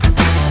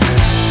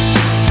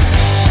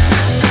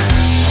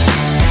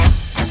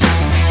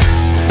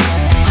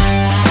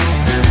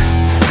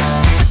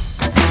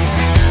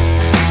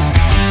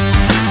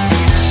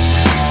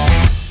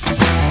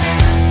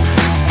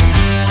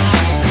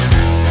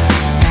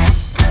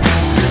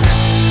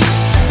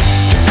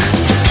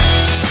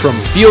From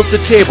field to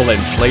table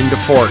and flame to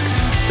fork,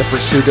 the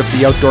pursuit of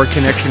the outdoor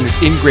connection is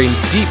ingrained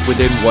deep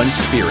within one's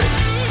spirit.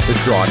 The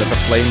draw to the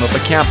flame of a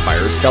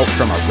campfire is felt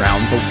from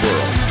around the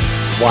world.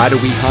 Why do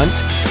we hunt?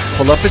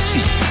 Pull up a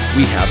seat.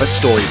 We have a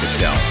story to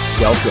tell.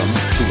 Welcome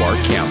to our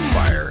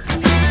campfire.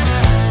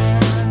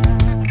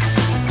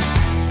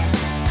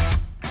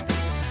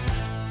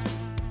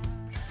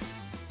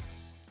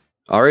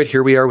 All right,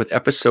 here we are with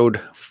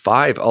episode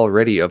 5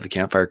 already of the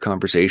Campfire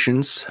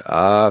Conversations.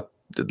 The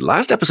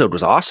last episode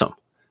was awesome.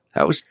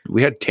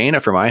 We had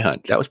Tana for my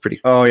hunt. That was pretty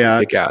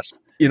kick-ass.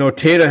 You know,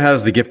 Tana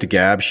has the gift of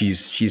gab.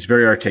 She's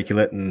very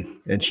articulate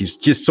and she's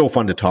just so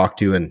fun to talk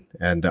to. And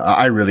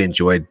I really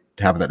enjoyed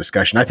having that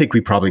discussion. I think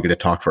we probably could have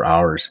talked for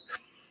hours.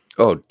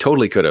 Oh,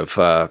 totally could have.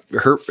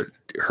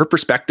 Her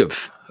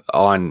perspective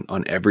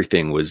on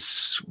everything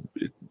was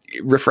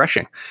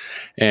refreshing.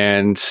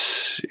 And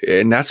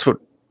that's what,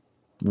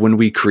 when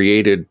we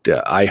created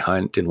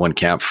iHunt and One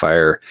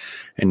Campfire,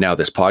 and now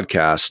this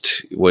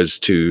podcast, was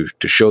to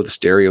show the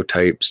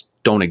stereotypes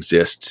don't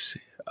exist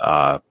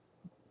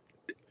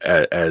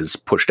as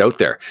pushed out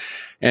there,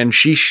 and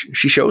she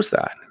shows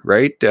that,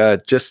 right?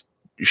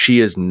 She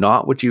is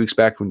not what you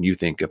expect when you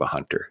think of a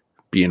hunter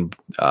being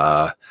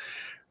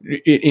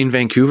in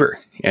Vancouver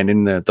and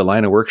in the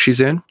line of work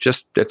she's in.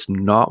 Just that's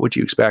not what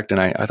you expect,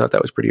 and I thought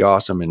that was pretty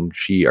awesome, and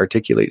she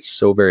articulates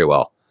so very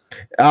well.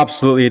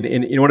 Absolutely.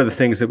 And one of the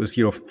things that was,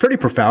 pretty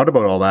profound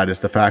about all that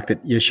is the fact that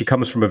she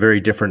comes from a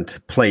very different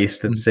place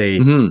than say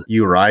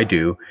you or I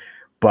do,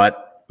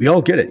 but we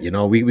all get it.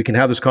 We can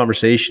have this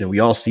conversation and we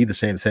all see the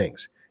same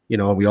things.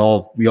 We've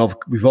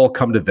all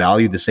come to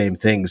value the same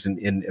things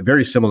in a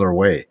very similar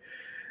way.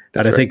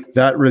 That's and I think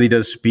that really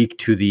does speak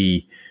to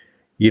the,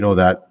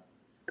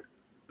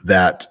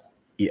 that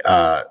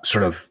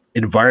sort of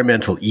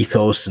environmental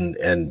ethos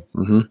and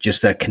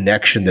just that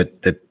connection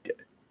that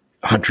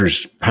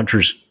hunters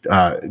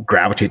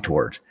gravitate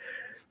towards,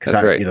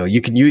 because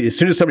you can as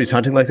soon as somebody's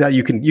hunting like that,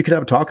 you can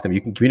have a talk with them, you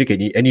can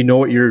communicate, and you know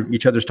what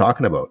each other's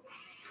talking about.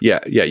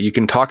 Yeah, you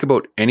can talk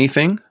about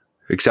anything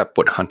except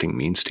what hunting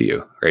means to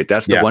you, right?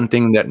 That's the one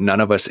thing that none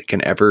of us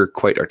can ever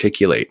quite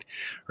articulate,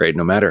 right?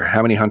 No matter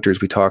how many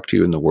hunters we talk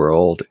to in the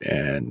world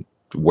and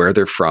where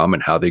they're from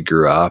and how they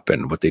grew up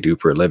and what they do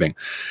for a living,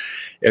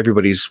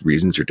 everybody's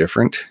reasons are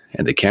different,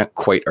 and they can't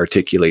quite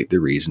articulate the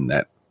reason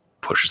that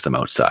pushes them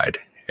outside.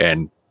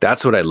 And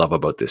that's what I love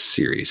about this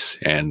series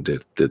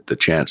and the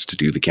chance to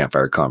do the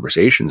Campfire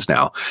Conversations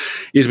now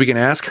is we can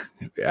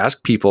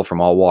ask people from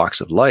all walks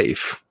of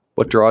life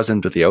what draws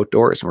them to the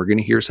outdoors. And we're going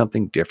to hear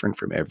something different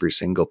from every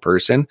single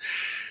person.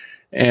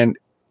 And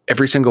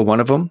every single one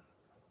of them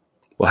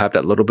will have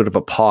that little bit of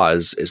a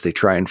pause as they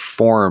try and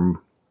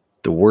form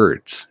the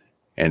words.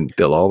 And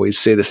they'll always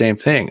say the same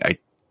thing.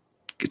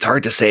 It's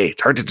hard to say.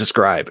 It's hard to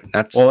describe. And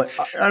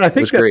I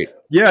think that's great.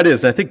 Yeah, it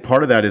is. I think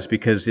part of that is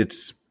because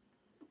it's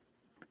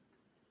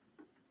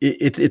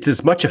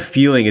as much a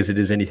feeling as it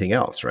is anything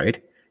else,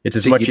 right? It's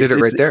as much. You did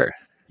it right there.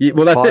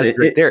 Well, that's it.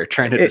 Right there,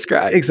 trying to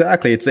describe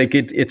exactly. It's like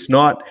it's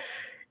not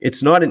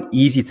an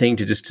easy thing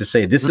to just to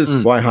say. This is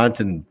why I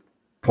hunt in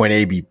point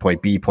A,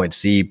 point B, point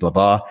C, blah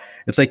blah.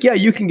 It's like, yeah,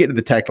 you can get into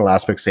the technical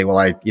aspects, say, well,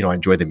 I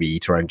enjoy the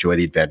meat or I enjoy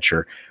the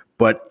adventure,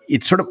 but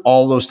it's sort of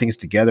all those things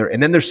together,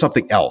 and then there's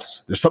something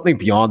else. There's something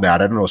beyond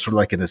that. I don't know, sort of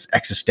like in this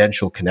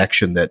existential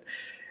connection that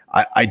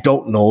I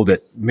don't know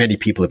that many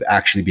people have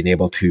actually been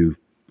able to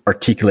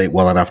articulate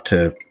well enough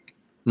to,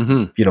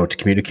 to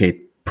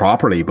communicate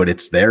properly, but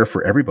it's there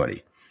for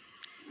everybody.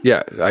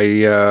 Yeah.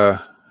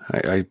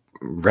 I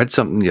read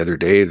something the other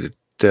day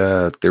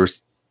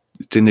that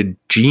it's in a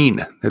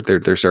gene that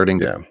they're starting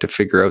to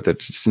figure out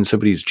that it's in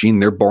somebody's gene.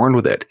 They're born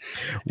with it.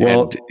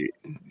 Well,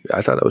 and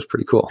I thought that was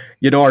pretty cool.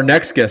 Our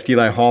next guest,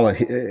 Eli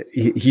Holland,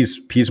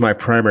 he's my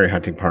primary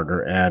hunting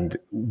partner. And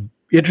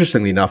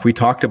interestingly enough, we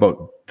talked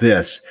about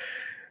this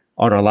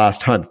on our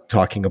last hunt,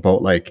 talking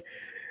about why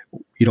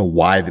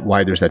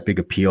there's that big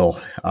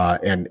appeal,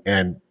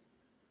 and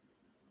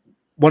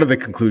one of the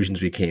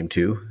conclusions we came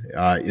to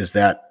is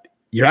that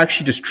you're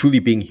actually just truly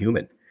being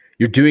human.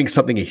 You're doing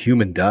something a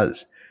human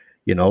does.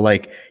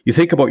 Like you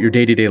think about your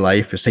day-to-day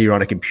life. Say you're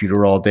on a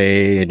computer all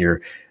day and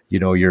you're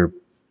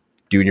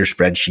doing your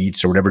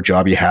spreadsheets or whatever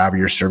job you have, or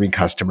you're serving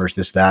customers,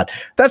 this, that.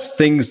 That's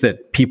things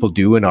that people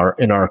do in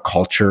our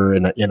culture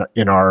and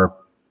in our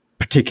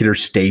particular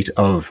state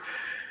of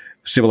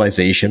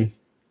civilization.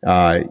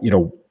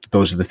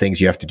 Those are the things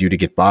you have to do to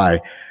get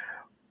by.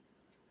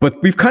 But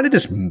we've kind of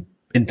just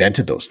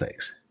invented those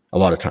things a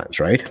lot of times,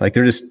 right? Like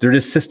they're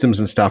just systems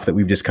and stuff that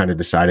we've just kind of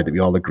decided that we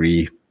all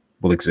agree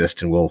will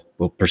exist and we'll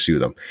pursue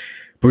them.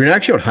 But when you're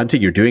actually out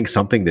hunting, you're doing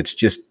something that's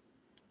just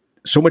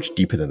so much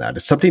deeper than that.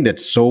 It's something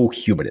that's so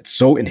human. It's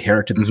so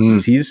inherent to the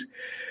species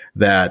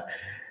that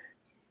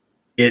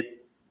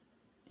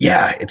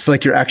it's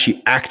like you're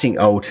actually acting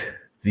out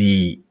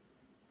the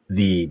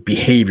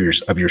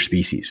behaviors of your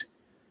species.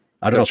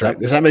 I don't know if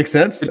does that make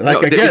sense?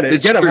 Like, again,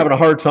 I'm having a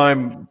hard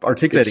time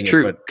articulating it. It's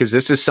true, because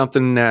this is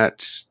something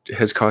that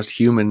has caused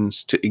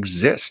humans to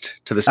exist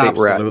to the state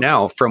we're at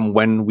now from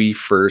when we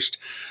first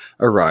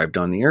arrived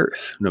on the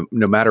earth.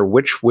 No matter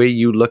which way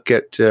you look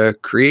at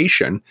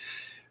creation,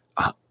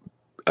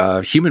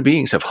 human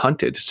beings have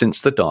hunted since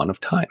the dawn of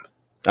time.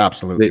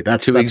 Absolutely.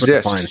 That's what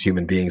defines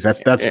human beings.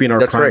 That's been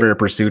our primary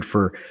pursuit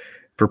for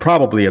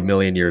probably 1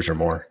 million years or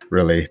more,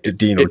 really.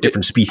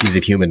 Different species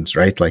of humans,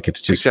 right? Like, it's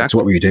just it's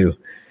what we do.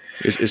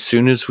 As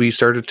soon as we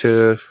started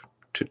to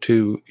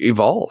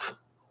evolve,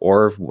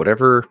 or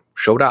whatever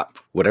showed up,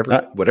 whatever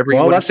you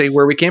want to say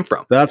where we came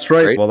from. That's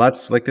right. Well,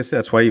 that's like they say.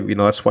 That's why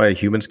that's why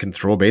humans can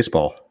throw a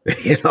baseball.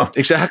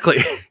 Exactly.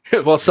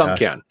 Well, some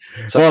can.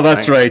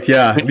 That's right.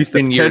 Yeah, at least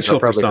the potential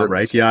for some,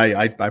 right?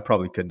 Yeah, I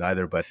probably couldn't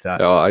either. But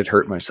I'd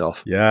hurt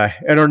myself. Yeah,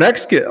 and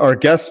our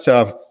guest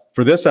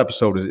for this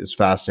episode is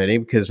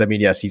fascinating because, I mean,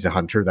 yes, he's a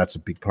hunter. That's a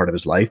big part of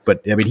his life. But,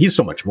 I mean, he's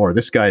so much more.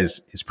 This guy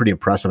is pretty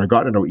impressive. I've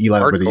gotten to know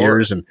Eli over the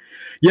years. And,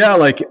 yeah,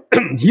 like,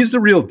 he's the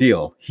real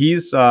deal.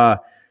 He's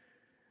humble.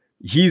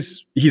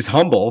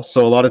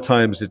 So a lot of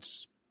times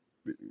it's,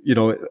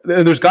 and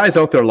there's guys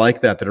out there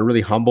like that are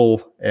really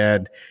humble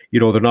and,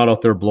 they're not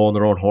out there blowing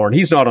their own horn.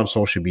 He's not on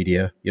social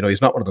media.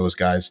 He's not one of those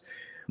guys.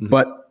 Mm-hmm.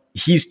 But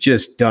he's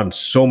just done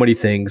so many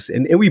things.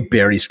 And we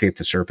barely scraped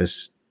the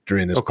surface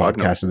during this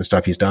podcast and the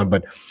stuff he's done,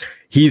 but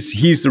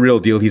he's the real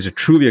deal. He's a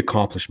truly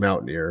accomplished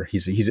mountaineer.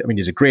 He's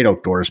a great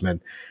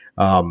outdoorsman.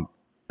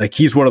 Like,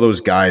 he's one of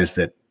those guys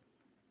that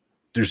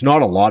there's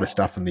not a lot of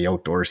stuff in the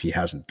outdoors he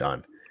hasn't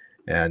done.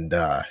 And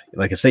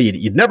like I say,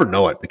 you'd never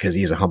know it because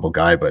he's a humble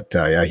guy, but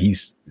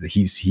he's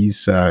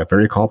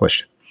very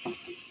accomplished.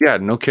 Yeah,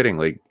 no kidding.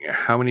 Like,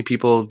 how many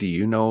people do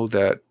you know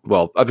that,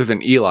 well, other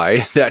than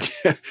Eli, that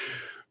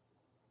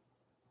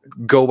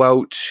go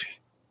out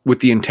with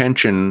the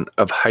intention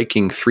of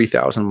hiking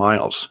 3,000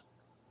 miles?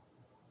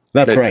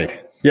 That's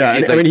right. Yeah.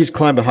 I mean, he's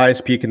climbed the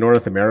highest peak in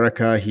North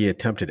America. He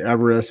attempted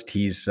Everest.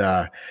 He's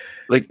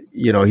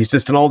he's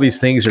just done all these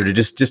things that are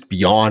just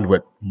beyond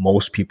what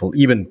most people,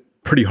 even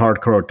pretty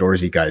hardcore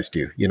outdoorsy guys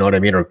do. You know what I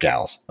mean? Or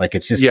gals. Like,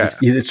 it's just,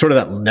 it's sort of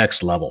that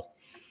next level.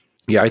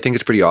 Yeah, I think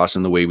it's pretty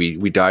awesome the way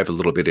we dive a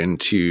little bit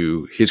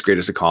into his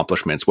greatest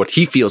accomplishments, what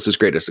he feels his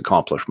greatest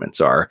accomplishments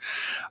are,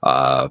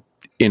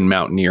 in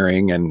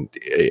mountaineering and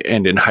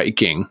in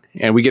hiking.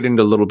 And we get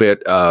into a little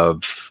bit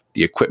of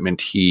the equipment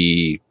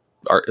his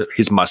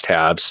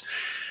must-haves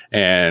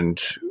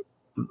and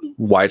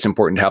why it's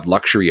important to have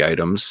luxury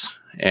items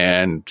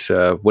and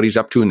what he's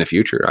up to in the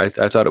future.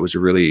 I thought it was a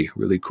really,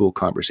 really cool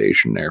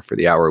conversation there for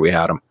the hour we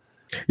had him.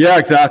 Yeah,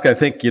 exactly. I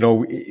think,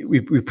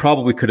 we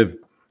probably could have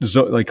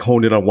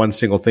honed in on one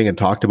single thing and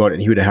talked about it,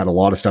 and he would have had a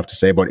lot of stuff to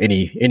say about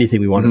anything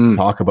we wanted to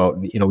talk about.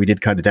 And, we did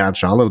kind of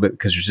dance around a little bit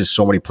because there's just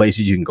so many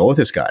places you can go with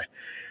this guy.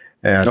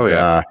 And,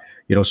 so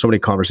many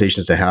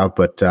conversations to have.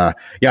 But,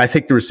 I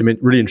think there was some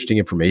really interesting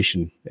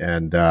information.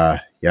 And,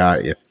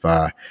 if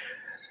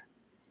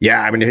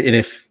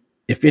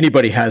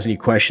anybody has any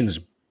questions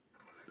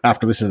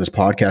after listening to this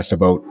podcast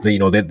about, they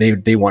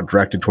want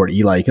directed toward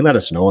Eli, you can let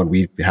us know, and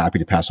we'd be happy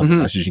to pass on the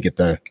message and get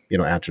the,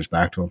 answers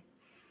back to him.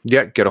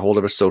 Yeah, get a hold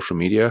of us social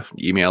media,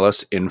 email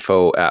us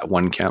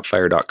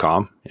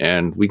info@onecampfire.com,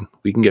 and we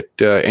can get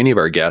any of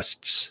our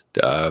guests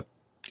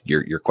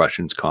your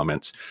questions,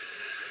 comments.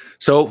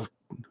 So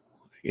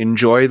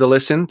enjoy the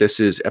listen. This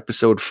is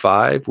episode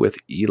 5 with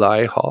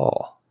Eli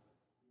Hall.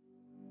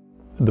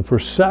 The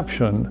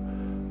perception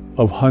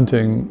of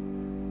hunting,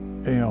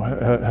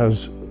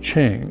 has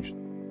changed.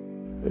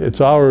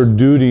 It's our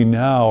duty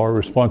now, our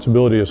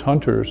responsibility as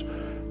hunters,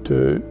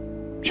 to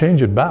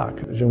change it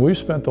back. And we've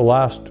spent the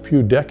last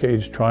few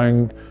decades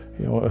trying,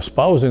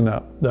 espousing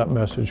that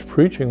message,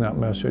 preaching that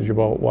message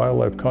about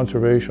wildlife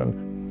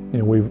conservation.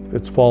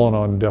 It's fallen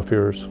on deaf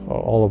ears,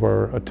 all of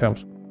our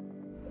attempts.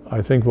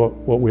 I think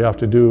what we have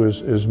to do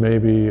is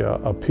maybe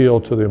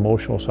appeal to the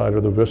emotional side or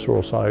the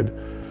visceral side.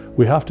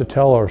 We have to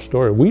tell our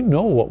story. We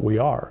know what we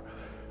are.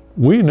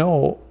 We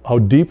know how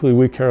deeply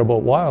we care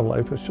about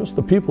wildlife. It's just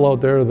the people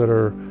out there that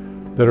are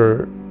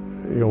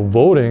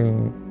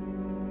voting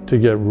to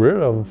get rid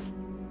of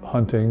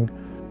hunting,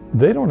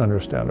 they don't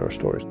understand our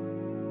stories.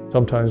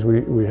 Sometimes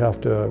we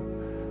have to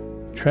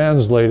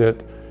translate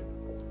it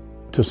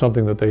to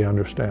something that they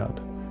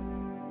understand.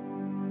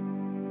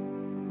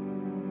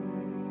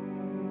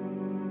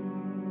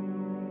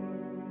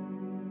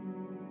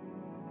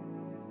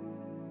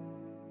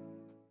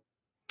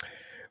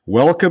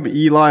 Welcome,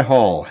 Eli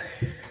Hall.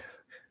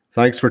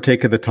 Thanks for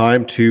taking the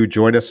time to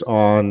join us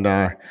on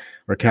our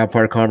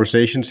Campfire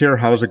Conversations here.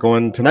 How's it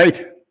going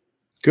tonight?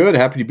 Good.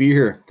 Happy to be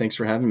here. Thanks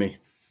for having me.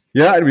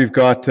 Yeah, and we've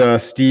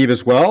got Steve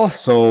as well.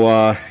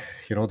 So,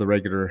 the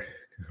regular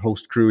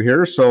host crew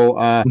here. So,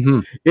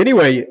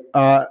 anyway,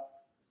 I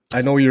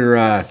know you're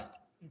a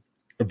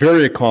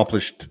very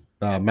accomplished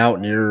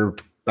mountaineer,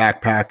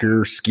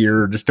 backpacker,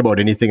 skier, just about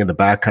anything in the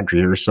backcountry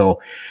here.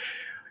 So,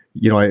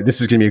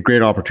 this is going to be a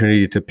great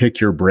opportunity to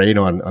pick your brain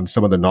on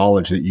some of the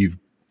knowledge that you've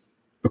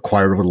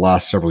acquired over the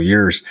last several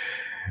years.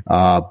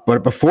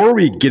 But before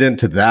we get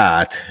into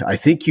that, I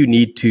think you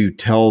need to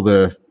tell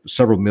the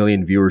several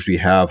million viewers we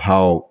have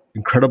how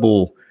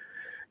incredible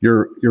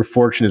your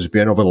fortune has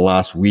been over the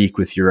last week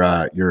with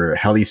your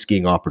heli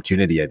skiing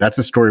opportunity. That's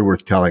a story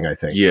worth telling, I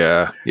think.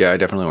 Yeah, I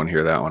definitely want to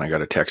hear that one. I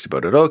got a text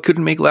about it. Oh,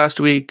 couldn't make last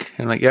week.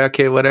 I'm like, yeah,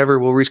 okay, whatever.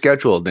 We'll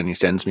reschedule. Then he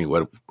sends me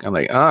what. I'm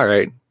like, all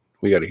right,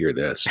 we got to hear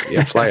this.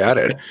 Yeah, fly at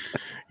it.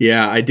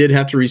 Yeah, I did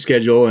have to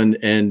reschedule,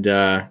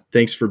 and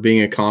thanks for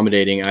being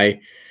accommodating. I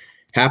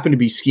happened to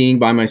be skiing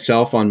by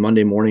myself on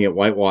Monday morning at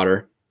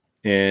Whitewater,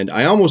 and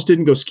I almost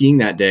didn't go skiing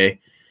that day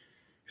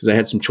because I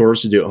had some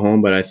chores to do at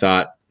home, but I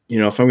thought,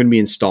 if I'm going to be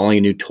installing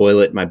a new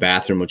toilet in my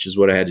bathroom, which is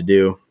what I had to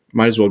do,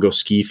 might as well go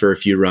ski for a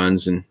few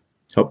runs and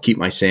help keep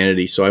my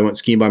sanity. So I went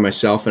skiing by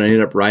myself, and I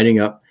ended up riding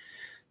up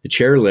the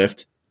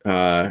chairlift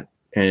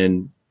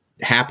and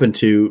happened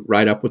to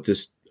ride up with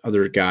this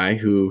other guy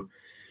who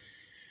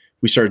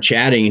we started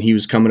chatting, and he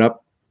was coming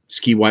up,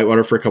 ski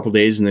Whitewater for a couple of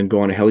days and then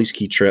go on a heli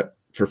ski trip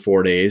for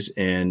 4 days.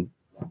 And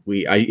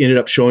I ended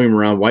up showing him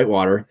around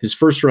Whitewater. His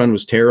first run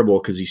was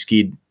terrible because he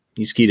skied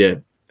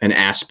an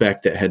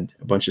aspect that had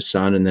a bunch of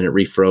sun, and then it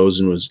refroze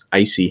and was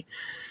icy.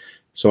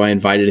 So I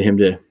invited him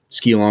to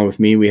ski along with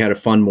me. We had a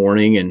fun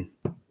morning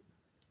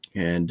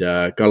and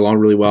got along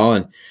really well.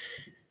 And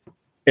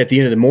at the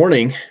end of the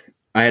morning,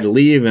 I had to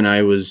leave, and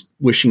I was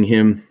wishing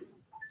him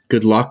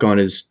good luck on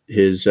his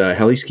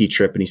heli ski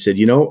trip. And he said,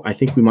 I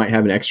think we might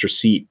have an extra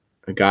seat.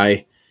 A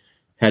guy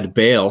had to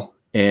bail.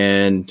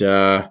 And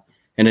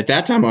at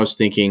that time I was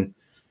thinking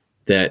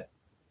that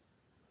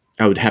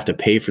I would have to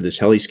pay for this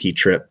heli ski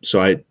trip.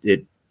 So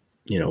it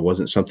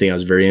wasn't something I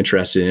was very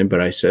interested in,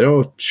 but I said,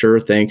 oh, sure.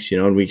 Thanks.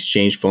 And we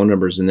exchanged phone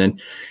numbers, and then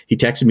he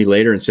texted me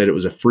later and said it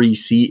was a free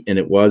seat, and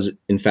it was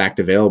in fact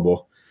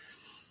available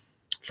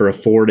for a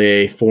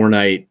 4-day,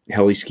 4-night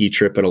heli ski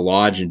trip at a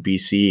lodge in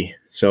BC.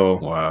 So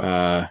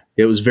wow.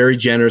 It was very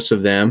generous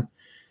of them,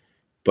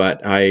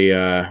 but I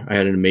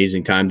had an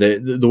amazing time.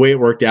 The way it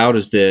worked out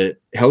is the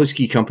heli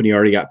ski company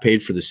already got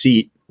paid for the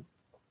seat,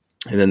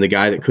 and then the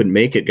guy that couldn't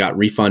make it got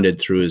refunded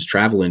through his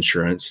travel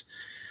insurance.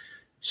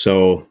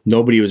 So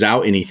nobody was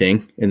out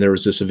anything, and there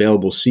was this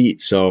available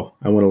seat. So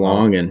I went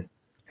along and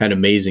had an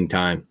amazing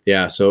time.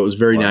 Yeah. So it was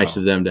very nice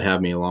of them to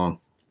have me along.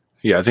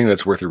 Yeah, I think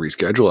that's worth a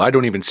reschedule. I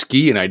don't even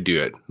ski, and I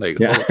do it. Like,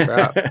 holy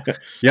crap.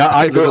 Yeah,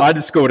 I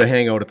just go to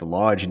hang out at the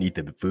lodge and eat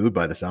the food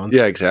by the sound.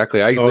 Yeah,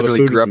 exactly. I literally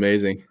the food grew up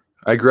amazing.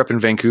 I grew up in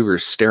Vancouver,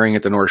 staring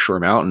at the North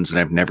Shore Mountains, and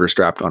I've never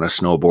strapped on a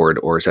snowboard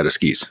or a set of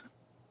skis.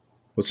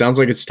 Well, it sounds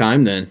like it's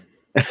time then.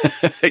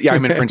 Yeah,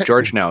 I'm in Prince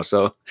George now,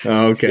 so.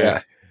 Oh, okay.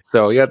 Yeah.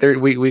 So yeah,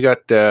 we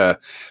got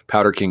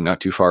Powder King not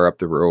too far up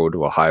the road,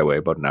 highway,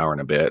 about an hour and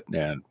a bit,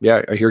 and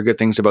yeah, I hear good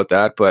things about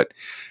that, but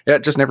yeah,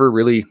 it just never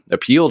really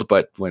appealed.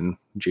 But when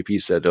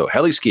JP said, "Oh,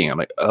 heli skiing," I'm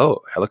like,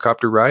 "Oh,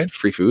 helicopter ride,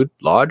 free food,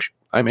 lodge,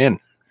 I'm in."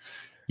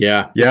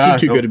 Yeah, it seemed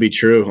too good to be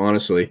true,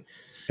 honestly.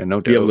 And no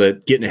doubt, be able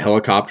to get in a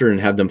helicopter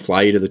and have them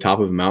fly you to the top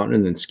of a mountain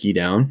and then ski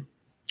down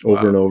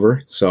over and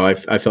over. So I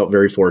felt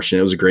very fortunate.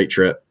 It was a great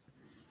trip,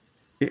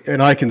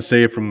 and I can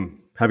say from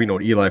having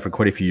known Eli for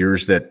quite a few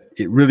years that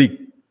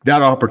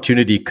that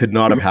opportunity could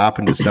not have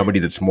happened to somebody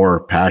that's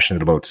more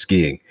passionate about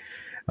skiing.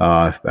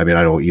 I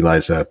know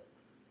Eli's a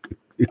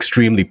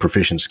extremely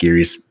proficient skier.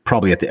 He's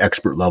probably at the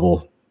expert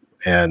level.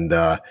 And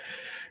couldn't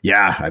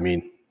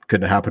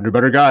have happened to a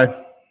better guy.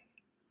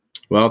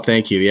 Well,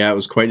 thank you. Yeah, it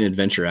was quite an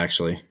adventure,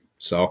 actually.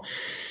 So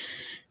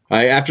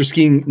after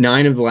skiing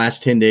 9 of the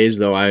last 10 days,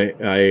 though,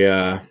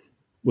 I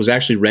was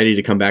actually ready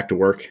to come back to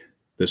work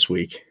this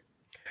week.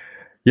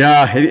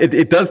 Yeah,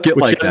 it does get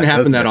Which like doesn't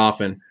happen that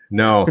often.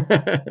 No,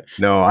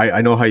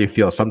 I know how you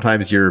feel.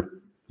 Sometimes you've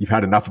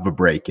had enough of a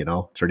break,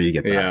 it's ready to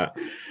get back.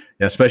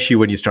 Yeah, especially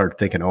when you start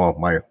thinking, oh,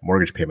 my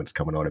mortgage payment's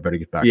coming out. I better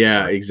get back.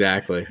 Yeah,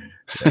 exactly.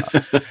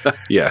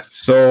 Yeah.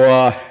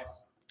 So,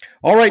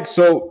 all right.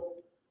 So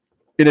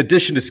in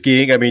addition to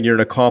skiing, you're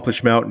an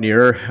accomplished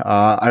mountaineer.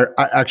 I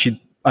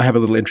have a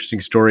little interesting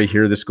story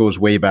here. This goes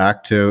way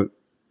back to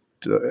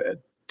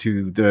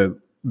the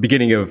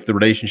beginning of the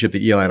relationship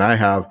that Eli and I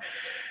have.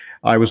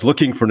 I was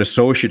looking for an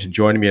associate to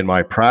join me in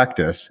my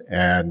practice,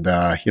 and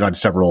I had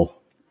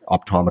several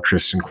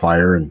optometrists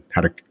inquire, and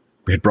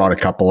had brought a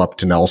couple up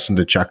to Nelson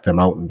to check them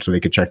out, and so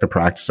they could check the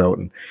practice out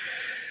and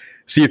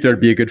see if there'd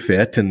be a good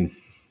fit.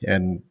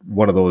 And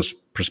one of those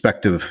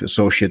prospective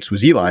associates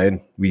was Eli, and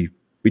we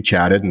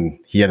chatted, and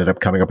he ended up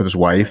coming up with his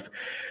wife.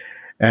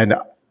 And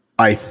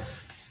I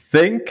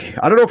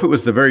don't know if it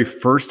was the very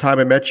first time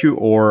I met you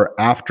or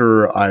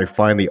after I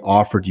finally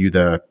offered you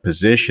the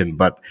position,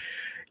 but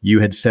you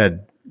had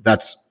said,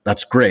 that's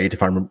great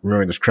if I'm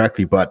remembering this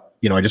correctly, but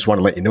I just want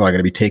to let you know I'm going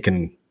to be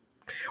taking,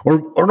 you're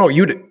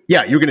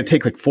going to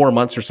take like 4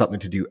 months or something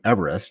to do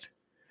Everest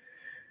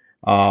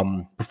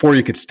before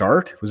you could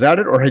start. Was that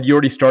it? Or had you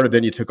already started,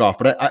 then you took off?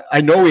 But I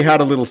know we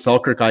had a little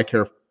Selkirk Eye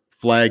Care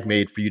flag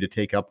made for you to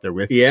take up there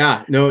with you.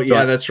 Yeah,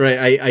 that's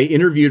right. I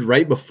interviewed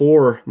right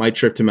before my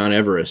trip to Mount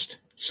Everest.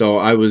 So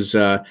I was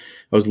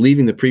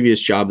leaving the previous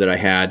job that I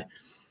had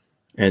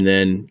and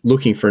then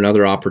looking for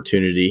another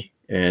opportunity.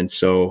 And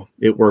so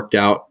it worked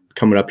out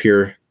coming up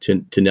here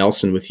to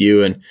Nelson with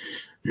you. And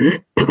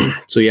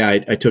so, yeah,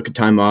 I took a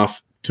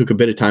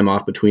bit of time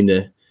off between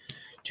the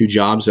two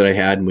jobs that I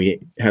had. And we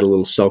had a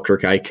little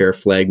Selkirk Eye Care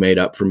flag made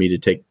up for me to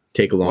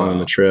take along on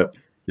the trip.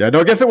 Yeah,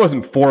 no, I guess it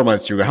wasn't 4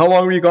 months. How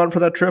long were you gone for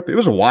that trip? It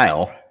was a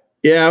while.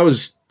 Yeah, it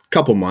was a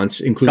couple months,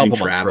 including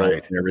travel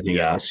right. and everything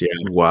else. Yeah.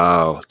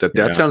 Wow.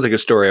 That sounds like a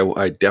story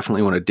I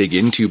definitely want to dig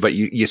into, but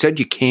you said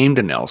you came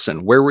to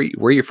Nelson. Where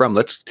were you from?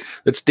 Let's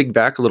dig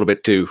back a little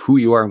bit to who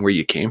you are and where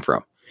you came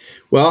from.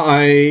 Well,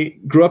 I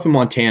grew up in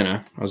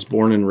Montana. I was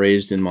born and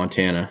raised in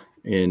Montana,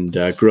 and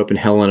grew up in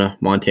Helena,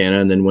 Montana,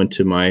 and then went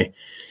to my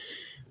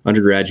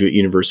undergraduate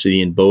university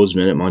in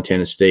Bozeman at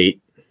Montana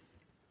State.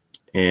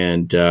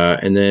 And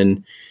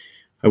then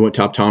I went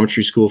to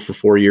optometry school for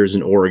 4 years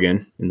in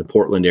Oregon, in the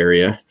Portland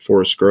area,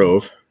 Forest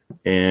Grove.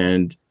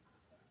 And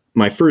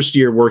my first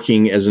year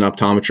working as an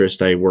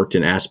optometrist, I worked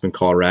in Aspen,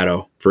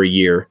 Colorado for a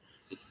year,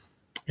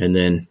 and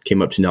then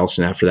came up to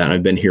Nelson after that. And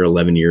I've been here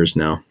 11 years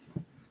now.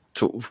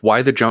 So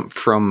why the jump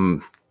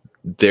from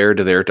there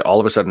to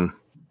all of a sudden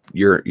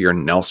you're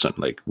in Nelson?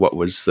 Like, what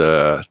was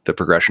the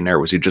progression there?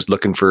 Was you just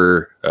looking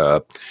for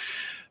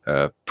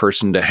a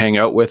person to hang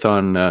out with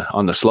on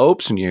the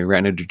slopes, and you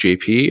ran into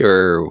JP,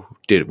 or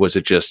was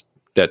it just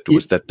that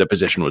the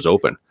position was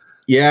open?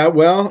 Yeah,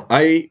 well,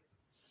 it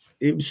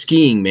was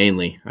skiing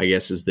mainly, I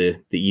guess, is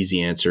the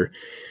easy answer.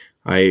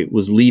 I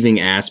was leaving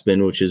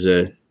Aspen, which is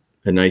a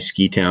nice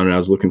ski town, and I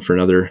was looking for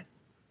another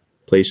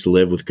place to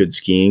live with good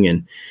skiing,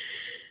 and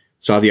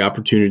saw the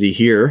opportunity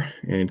here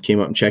and came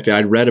up and checked it.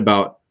 I'd read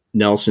about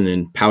Nelson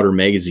in Powder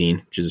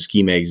Magazine, which is a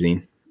ski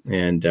magazine,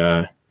 and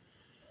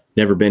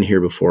never been here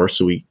before.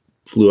 So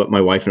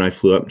my wife and I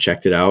flew up and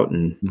checked it out,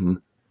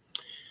 and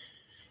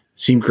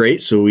seemed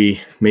great. So we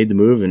made the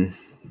move and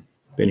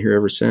been here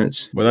ever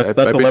since. Well, that's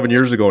 11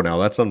 years ago now.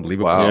 That's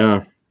unbelievable.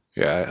 Wow.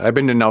 Yeah. I've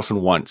been to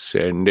Nelson once,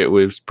 and it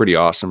was pretty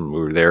awesome. We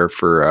were there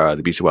for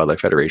the BC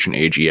Wildlife Federation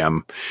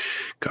AGM.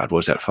 God, what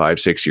was that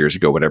 5-6 years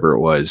ago, whatever it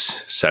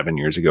was, 7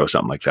 years ago,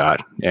 something like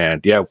that.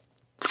 And yeah,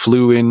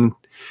 flew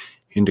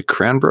into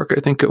Cranbrook, I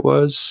think it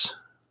was,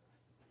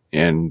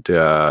 and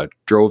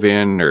drove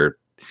in,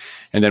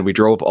 and then we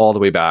drove all the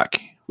way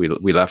back. We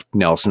left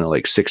Nelson at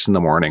like 6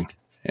 a.m.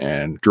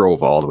 and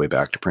drove all the way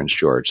back to Prince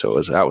George.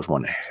 So that was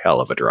one hell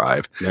of a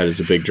drive. That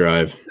is a big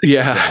drive.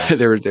 Yeah.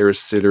 There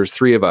was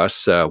three of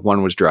us.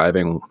 One was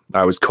driving.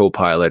 I was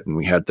co-pilot, and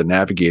we had the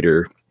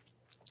navigator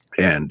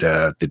and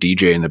the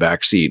DJ in the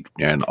back seat,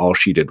 and all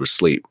she did was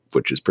sleep,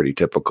 which is pretty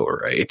typical,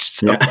 right?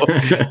 So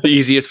the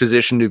easiest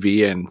position to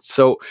be in.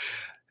 So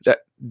that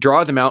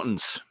draw the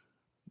mountains.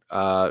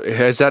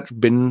 Has that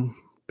been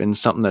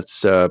something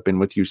that's been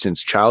with you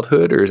since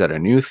childhood, or is that a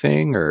new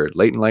thing or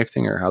late in life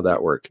thing, or how'd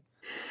that work?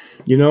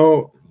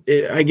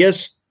 I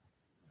guess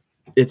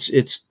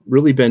it's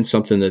really been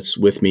something that's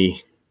with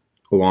me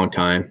a long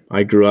time.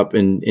 I grew up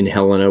in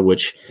Helena,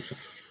 which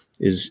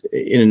is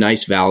in a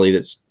nice valley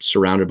that's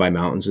surrounded by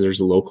mountains. There's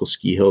a local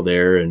ski hill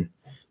there. And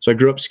so I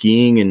grew up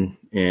skiing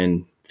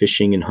and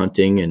fishing and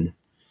hunting. And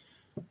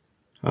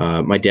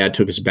my dad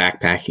took us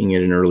backpacking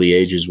at an early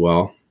age as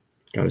well,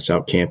 got us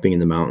out camping in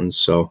the mountains.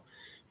 So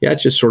yeah,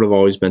 it's just sort of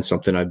always been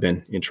something I've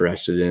been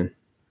interested in.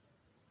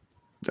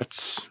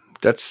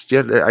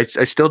 I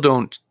still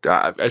don't,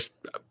 I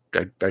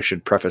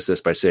should preface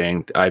this by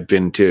saying I've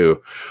been to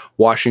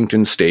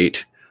Washington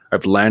State,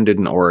 I've landed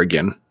in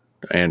Oregon,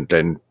 and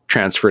then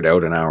transferred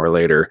out an hour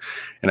later,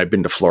 and I've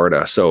been to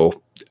Florida.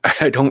 So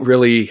I don't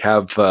really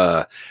have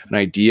an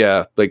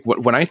idea. Like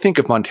when I think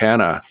of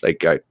Montana,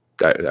 like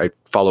I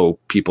follow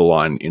people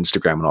on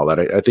Instagram and all that,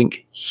 I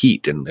think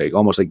heat and like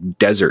almost like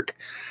desert.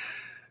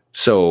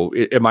 So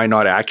am I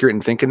not accurate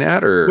in thinking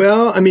that? Or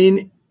well, I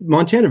mean,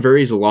 Montana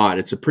varies a lot.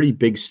 It's a pretty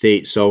big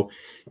state. So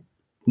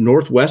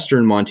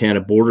northwestern Montana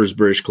borders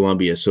British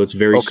Columbia. So it's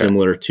very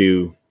similar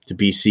to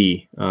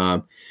BC.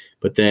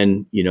 But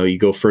then, you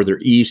go further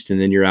east, and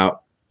then you're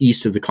out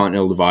east of the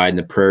Continental Divide, and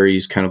the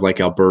prairies, kind of like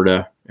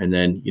Alberta. And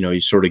then,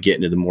 you sort of get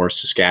into the more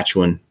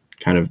Saskatchewan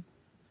kind of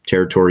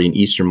territory in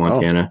eastern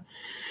Montana.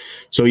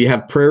 So you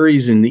have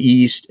prairies in the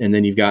east, and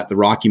then you've got the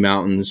Rocky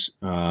Mountains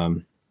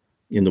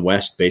in the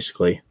west,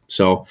 basically.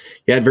 So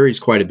yeah, it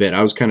varies quite a bit.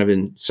 I was kind of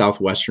in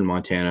southwestern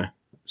Montana.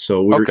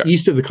 So we were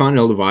east of the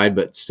Continental Divide,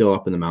 but still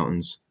up in the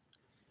mountains.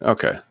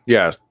 Okay.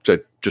 Yeah. So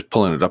just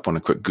pulling it up on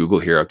a quick Google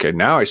here. Okay.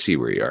 Now I see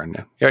where you are.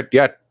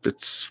 Yeah.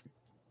 It's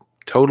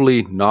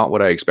totally not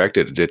what I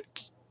expected. It,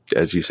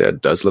 as you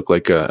said, does look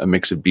like a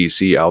mix of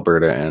BC,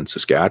 Alberta, and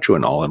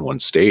Saskatchewan all in one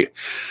state.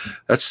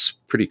 That's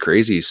pretty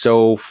crazy.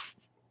 So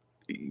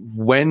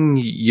when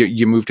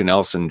you moved to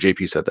Nelson,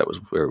 JP said that was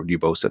where you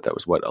both said that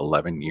was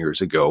 11 years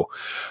ago.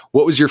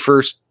 What was your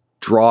first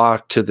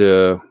what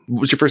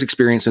was your first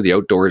experience of the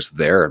outdoors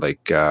there?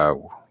 Like,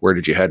 where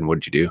did you head and what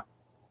did you do?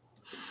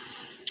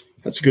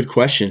 That's a good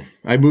question.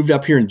 I moved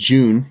up here in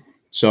June.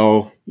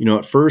 So,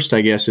 at first,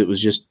 I guess it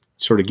was just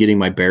sort of getting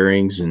my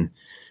bearings and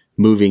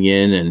moving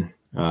in.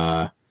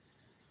 And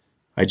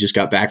I just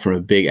got back from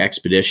a big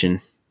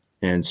expedition.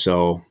 And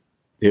so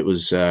it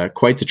was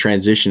quite the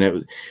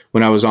transition.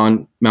 When I was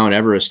on Mount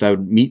Everest, I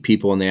would meet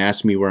people and they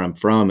asked me where I'm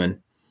from. And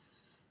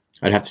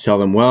I'd have to tell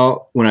them,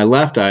 well, when I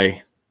left,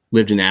 I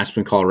lived in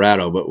Aspen,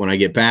 Colorado, but when I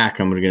get back,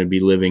 I'm going to be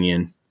living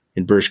in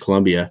British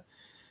Columbia.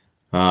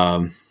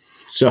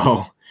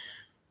 So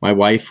my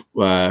wife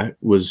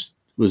was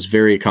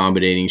very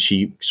accommodating.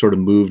 She sort of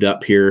moved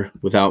up here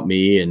without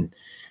me and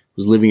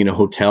was living in a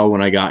hotel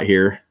when I got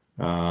here.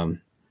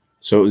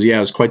 So it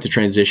was quite the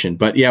transition.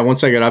 But yeah,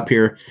 once I got up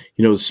here,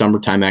 it was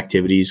summertime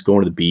activities,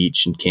 going to the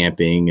beach and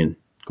camping and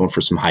going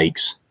for some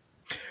hikes.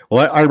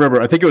 Well, I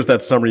remember, I think it was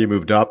that summer you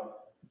moved up.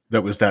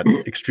 That was that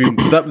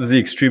was the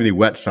extremely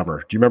wet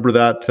summer. Do you remember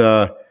that?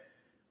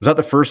 Was that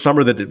the first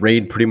summer that it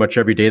rained pretty much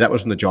every day? That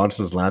was when the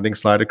Johnson's Landing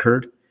slide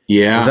occurred.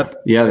 Yeah.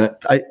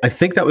 I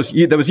think that was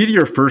either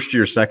your first or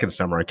your second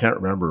summer. I can't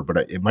remember,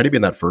 but it might've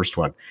been that first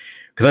one.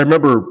 Because I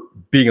remember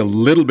being a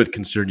little bit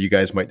concerned you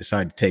guys might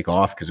decide to take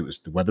off because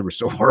the weather was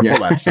so horrible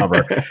that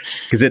summer.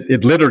 Because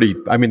it literally,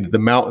 I mean, the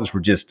mountains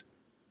were just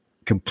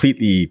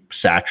completely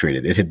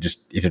saturated. It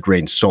had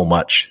rained so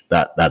much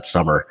that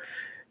summer.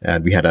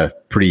 And we had a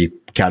pretty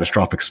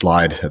catastrophic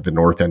slide at the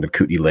north end of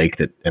Kootenay Lake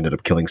that ended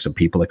up killing some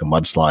people, like a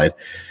mudslide.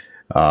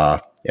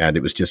 And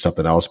it was just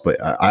something else. But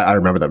I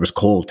remember that it was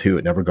cold too.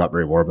 It never got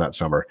very warm that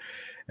summer.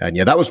 And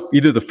that was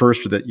either the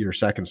first or your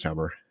second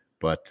summer.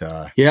 But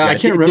I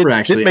can't remember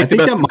actually. I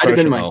think that might have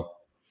been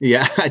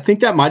I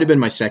think that might have been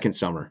my second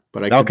summer.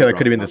 But that could have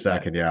been the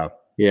second. That.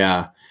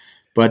 Yeah.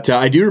 But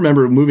I do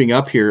remember moving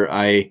up here.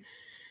 I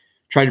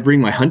tried to bring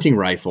my hunting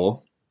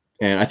rifle,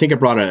 and I think I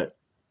brought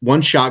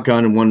one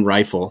shotgun and one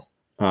rifle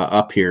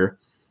up here.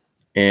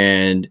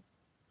 And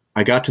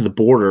I got to the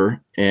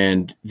border,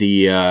 and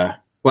I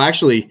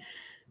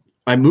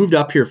moved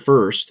up here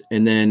first,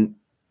 and then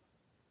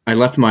I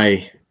left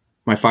my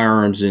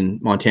firearms in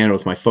Montana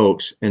with my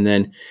folks. And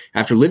then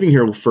after living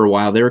here for a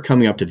while, they were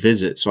coming up to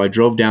visit. So I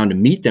drove down to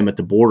meet them at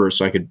the border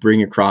so I could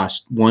bring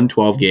across one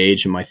 12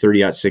 gauge and my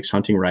 30-06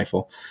 hunting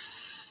rifle.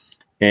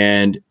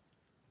 And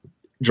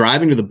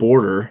driving to the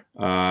border,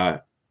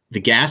 the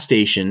gas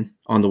station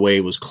on the way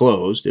was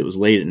closed. It was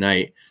late at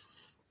night.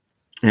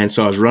 And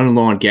so I was running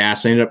low on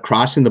gas. I ended up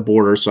crossing the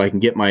border so I can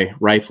get my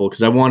rifle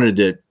because I wanted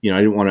to, I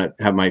didn't want to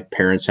have my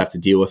parents have to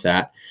deal with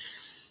that.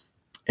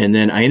 And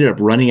then I ended up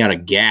running out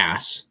of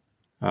gas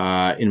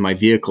in my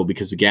vehicle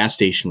because the gas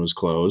station was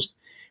closed.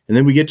 And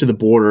then we get to the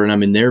border and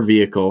I'm in their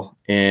vehicle,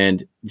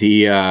 and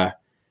the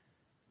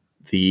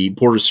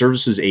Border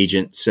Services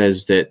agent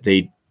says that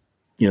they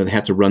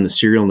have to run the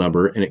serial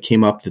number, and it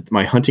came up that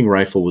my hunting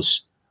rifle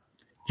was,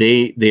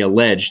 they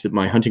alleged that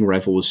my hunting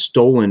rifle was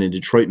stolen in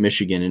Detroit,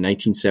 Michigan in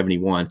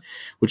 1971,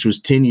 which was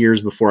 10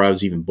 years before I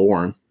was even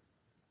born.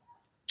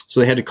 So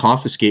they had to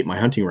confiscate my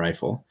hunting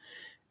rifle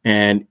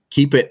and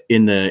keep it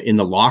in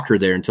the locker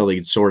there until they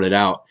could sort it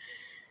out.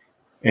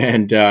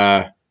 And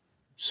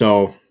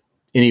so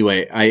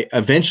anyway, I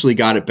eventually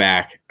got it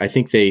back. I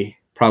think they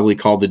probably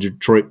called the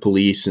Detroit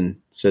police and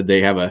said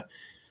they have a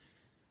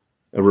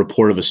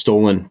report of a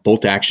stolen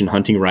bolt-action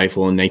hunting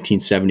rifle in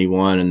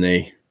 1971, and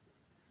they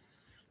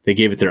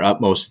gave it their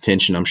utmost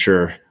attention, I'm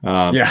sure.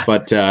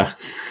 But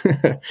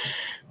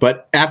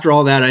after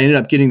all that, I ended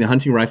up getting the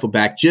hunting rifle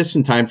back just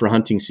in time for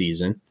hunting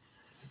season.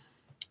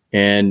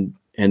 And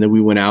then we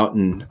went out,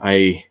 and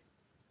I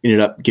ended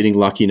up getting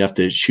lucky enough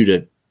to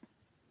shoot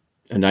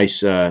a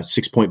nice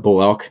 6-point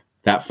bull elk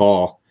that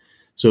fall.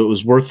 So it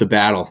was worth the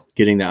battle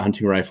getting that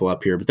hunting rifle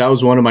up here. But that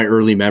was one of my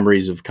early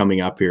memories of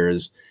coming up here,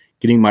 is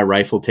getting my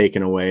rifle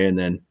taken away and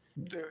then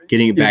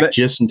getting it back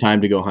just in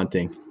time to go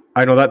hunting.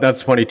 I know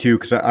that's funny too,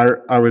 because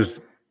I was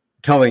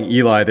telling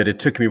Eli that it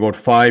took me about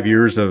 5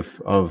 years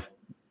of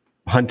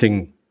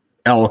hunting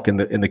elk in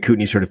the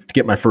Kootenay sort of to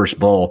get my first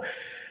bull,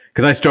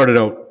 because I started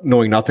out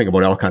knowing nothing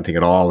about elk hunting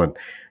at all, and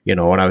and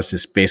I was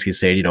just basically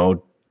saying,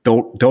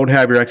 don't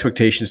have your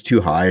expectations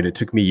too high. And it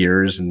took me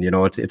years, and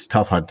it's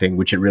tough hunting,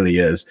 which it really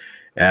is.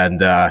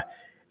 And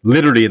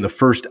literally in the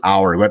first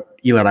hour,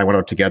 Eli and I went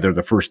out together. In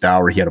the first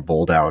hour, he had a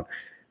bull down,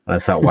 and I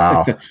thought,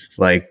 wow,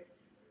 like,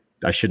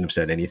 I shouldn't have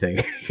said anything.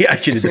 I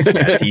should have just said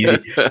that's easy.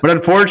 But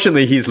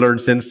unfortunately, he's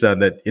learned since then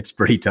that it's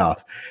pretty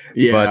tough.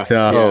 Yeah. But,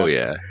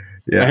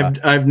 yeah.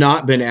 I've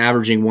not been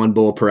averaging one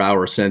bull per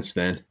hour since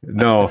then.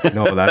 No,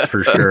 that's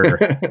for sure.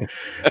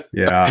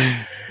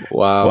 Yeah.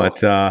 Wow.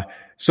 But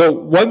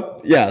so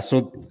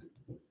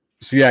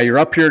you're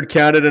up here in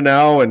Canada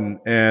now, and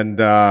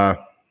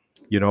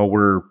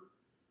we're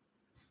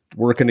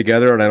working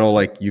together, and I know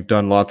like you've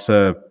done lots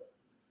of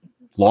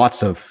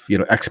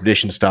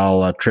expedition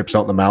style trips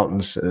out in the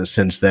mountains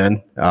since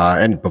then,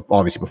 and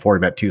obviously before we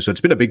met too. So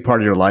it's been a big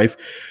part of your life.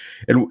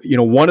 And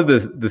one of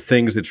the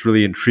things that's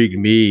really intrigued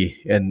me,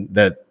 and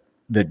that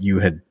you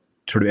had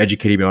sort of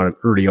educated me on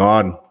early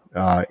on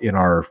in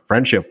our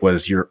friendship,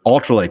 was your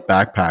ultralight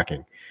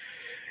backpacking.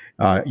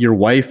 Your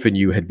wife and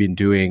you had been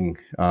doing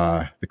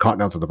the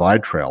Continental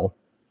Divide Trail,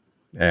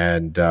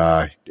 and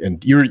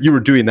you were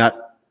doing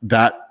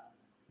the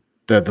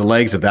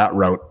legs of that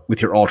route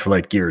with your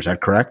ultralight gear. Is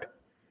that correct?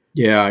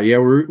 Yeah.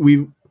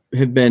 We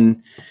have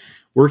been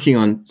working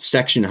on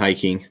section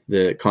hiking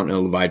the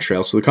Continental Divide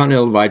Trail. So the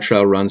Continental Divide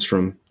Trail runs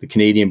from the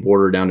Canadian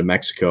border down to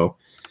Mexico.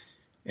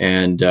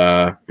 And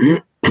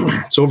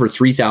It's over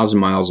 3,000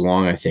 miles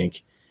long, I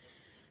think.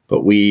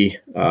 But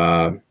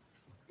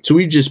so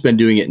we've just been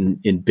doing it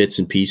in bits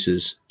and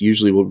pieces.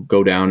 Usually we'll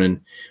go down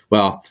and,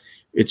 well,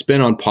 it's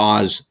been on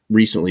pause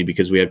recently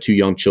because we have 2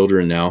 young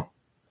children now.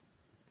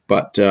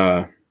 But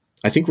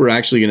I think we're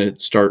actually going to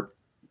start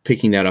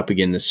picking that up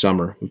again this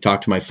summer. We've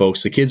talked to my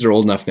folks. The kids are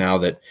old enough now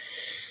that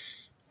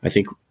I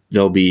think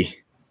they'll be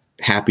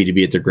happy to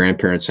be at their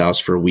grandparents' house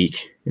for a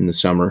week in the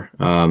summer.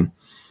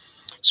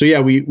 So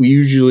yeah, we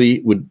usually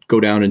would go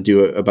down and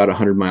do about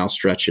 100-mile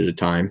stretch at a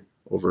time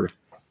over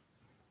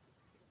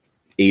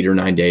 8 or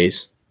 9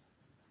 days.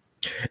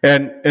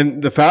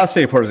 And the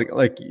fascinating part is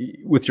like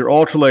with your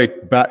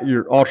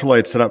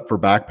ultralight set up for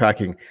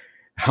backpacking,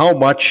 how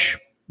much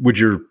would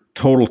your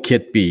total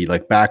kit be?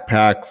 Like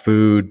backpack,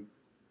 food,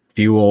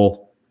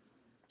 fuel,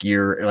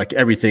 gear, like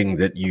everything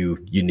that you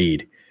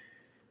need?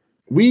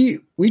 We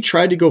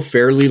tried to go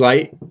fairly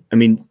light. I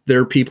mean, there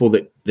are people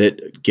that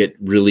get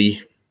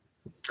really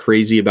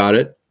crazy about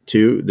it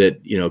too,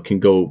 that, can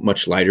go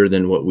much lighter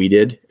than what we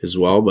did as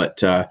well.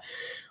 But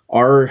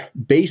our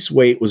base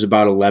weight was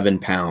about 11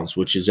 pounds,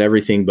 which is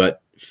everything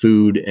but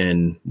food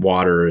and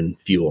water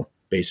and fuel,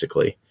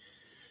 basically.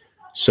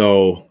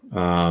 So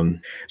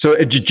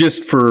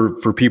just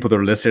for people that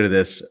are listening to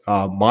this,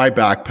 my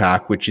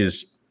backpack, which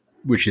is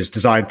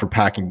designed for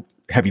packing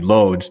heavy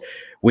loads,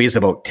 weighs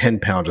about 10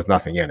 pounds with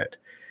nothing in it.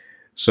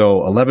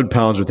 So 11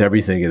 pounds with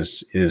everything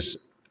is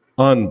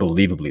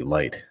unbelievably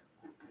light.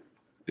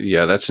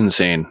 Yeah, that's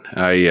insane.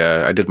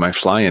 I did my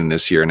fly-in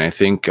this year, and I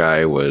think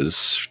I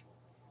was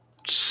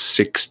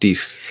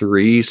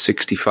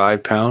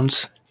 65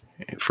 pounds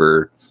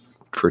for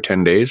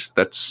 10 days.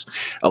 That's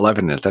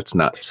 11. That's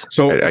nuts.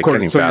 So I can't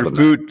even fathom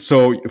food, that.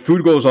 so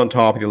food goes on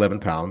top of the 11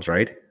 pounds,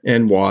 right?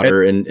 And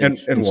water and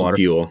water.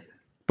 Fuel.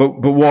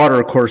 But water,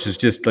 of course, is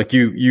just like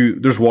you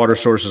there's water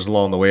sources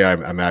along the way, I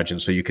imagine.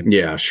 So you can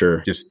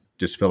just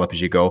fill up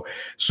as you go.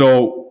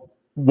 So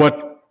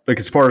what, like,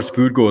 as far as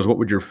food goes, what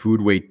would your food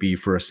weight be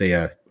for say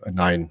a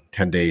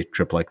 9-10 day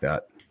trip like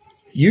that?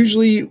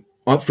 Usually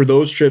for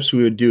those trips,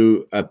 we would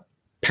do 1.5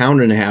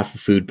 pounds of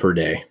food per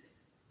day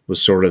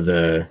was sort of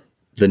the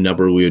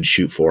number we would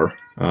shoot for.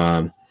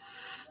 So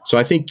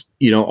I think,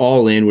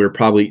 all in, we were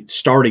probably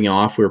starting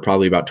off,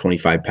 about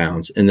 25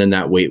 pounds, and then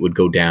that weight would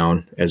go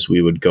down as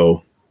we would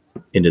go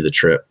into the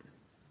trip.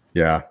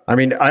 Yeah. I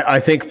mean, I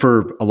think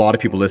for a lot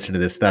of people listening to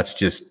this, that's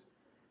just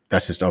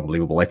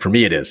unbelievable. Like for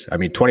me, it is. I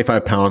mean,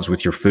 25 pounds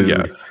with your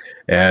food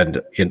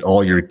and in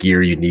all your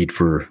gear you need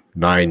for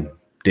 9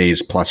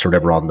 days plus or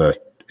whatever on the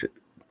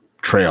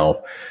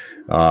trail.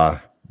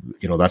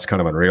 That's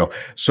kind of unreal.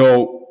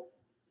 So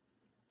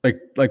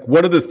like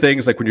what are the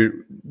things, like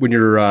when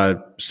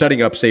you're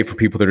setting up, say, for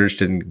people that are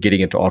interested in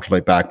getting into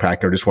ultralight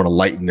backpacking or just want to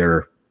lighten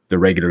their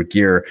regular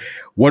gear,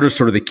 what are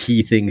sort of the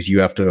key things you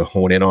have to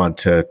hone in on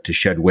to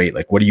shed weight?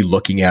 Like, what are you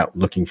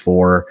looking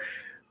for?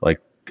 Like,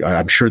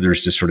 I'm sure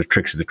there's just sort of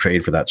tricks of the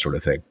trade for that sort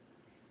of thing.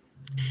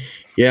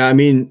 Yeah. I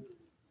mean,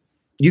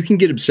 you can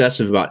get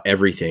obsessive about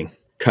everything,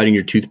 cutting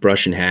your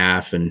toothbrush in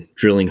half and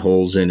drilling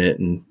holes in it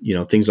and,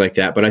 things like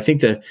that. But I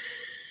think the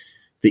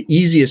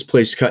easiest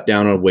place to cut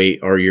down on weight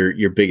are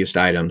your biggest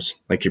items,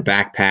 like your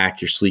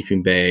backpack, your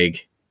sleeping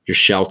bag, your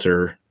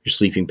shelter, your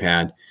sleeping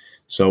pad.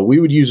 So we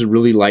would use a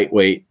really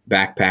lightweight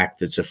backpack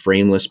that's a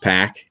frameless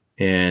pack,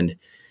 and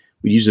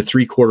we'd use a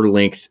 3/4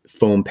 length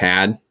foam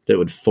pad that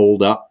would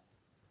fold up.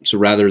 So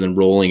rather than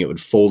rolling, it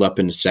would fold up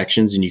into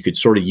sections, and you could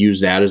sort of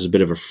use that as a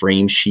bit of a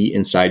frame sheet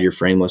inside your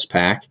frameless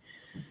pack.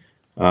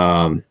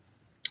 And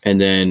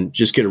then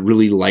just get a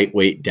really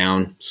lightweight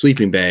down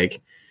sleeping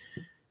bag.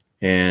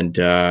 And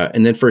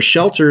then for a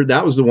shelter,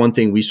 that was the one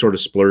thing we sort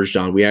of splurged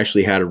on. We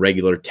actually had a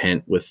regular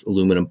tent with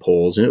aluminum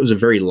poles, and it was a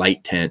very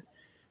light tent.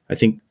 I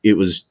think it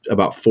was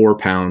about 4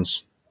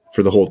 pounds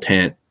for the whole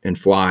tent and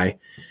fly.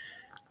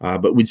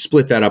 But we'd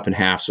split that up in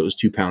half, so it was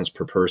 2 pounds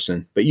per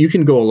person. But you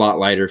can go a lot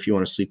lighter if you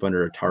want to sleep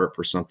under a tarp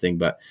or something.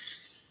 But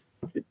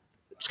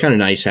it's kind of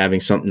nice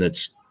having something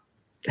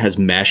has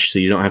mesh, so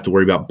you don't have to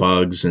worry about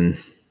bugs, and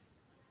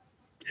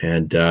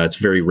it's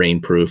very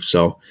rainproof.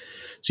 So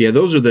yeah,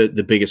 those are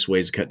the biggest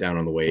ways to cut down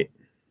on the weight.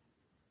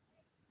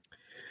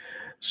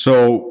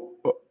 So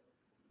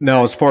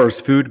now, as far as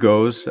food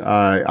goes,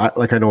 I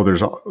know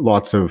there's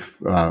lots of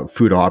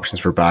food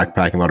options for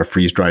backpacking, a lot of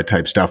freeze-dried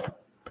type stuff,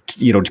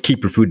 to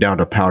keep your food down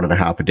to 1.5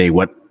 pounds a day.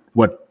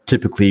 What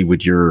typically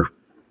would your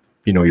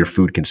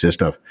food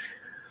consist of?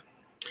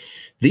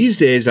 These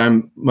days,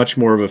 I'm much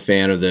more of a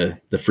fan of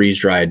the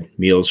freeze-dried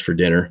meals for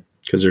dinner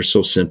because they're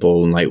so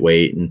simple and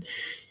lightweight, and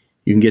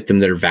you can get them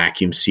that are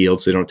vacuum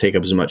sealed, so they don't take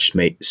up as much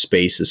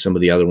space as some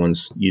of the other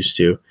ones used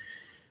to.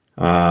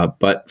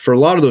 But for a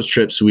lot of those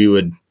trips, we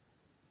would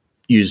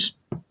use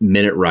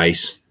minute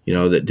rice,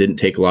 that didn't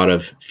take a lot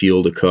of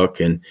fuel to cook.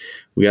 And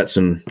we got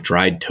some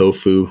dried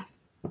tofu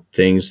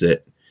things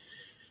that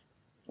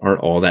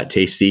aren't all that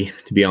tasty,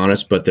 to be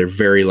honest, but they're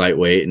very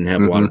lightweight and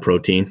have a lot of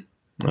protein.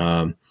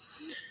 That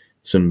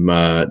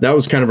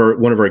was kind of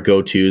one of our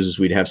go-tos is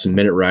we'd have some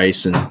minute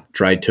rice and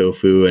dried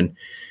tofu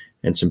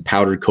and some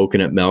powdered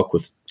coconut milk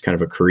with kind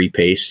of a curry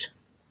paste.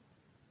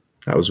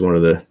 That was one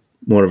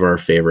of our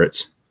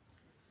favorites.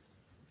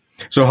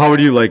 So how would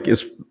you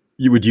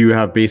would you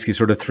have basically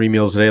sort of 3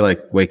 meals a day,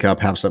 like wake up,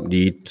 have something to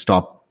eat,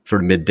 stop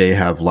sort of midday,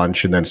 have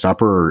lunch and then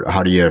supper? Or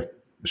how do you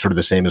sort of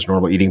the same as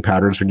normal eating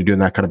patterns when you're doing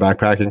that kind of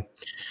backpacking?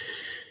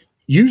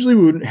 Usually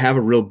we wouldn't have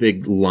a real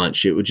big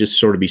lunch. It would just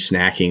sort of be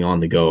snacking on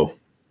the go,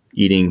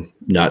 eating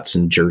nuts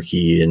and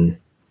jerky and,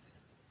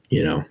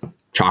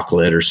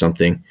 chocolate or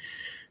something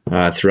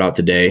throughout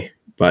the day.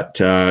 But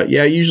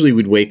usually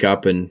we'd wake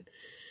up and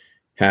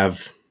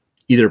have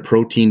either a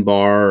protein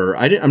bar or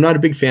I'm not a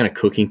big fan of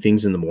cooking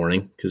things in the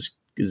morning because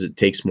it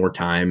takes more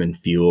time and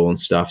fuel and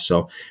stuff.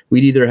 So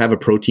we'd either have a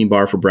protein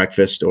bar for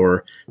breakfast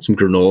or some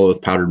granola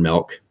with powdered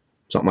milk,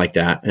 something like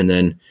that. And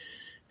then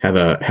have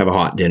a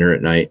hot dinner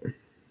at night.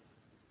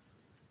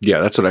 Yeah,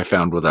 that's what I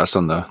found with us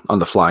on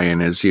the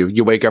fly-in is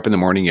you wake up in the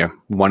morning,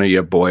 one of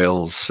you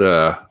boils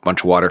a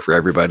bunch of water for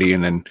everybody,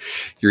 and then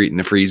you're eating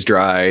the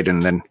freeze-dried,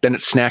 and then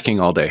it's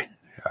snacking all day.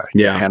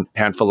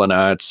 Handful of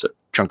nuts, a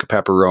chunk of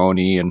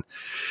pepperoni, and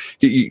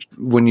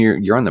when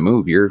you're on the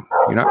move, you're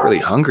not really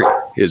hungry.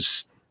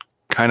 Is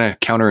kind of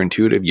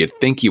counterintuitive. You'd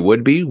think you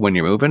would be when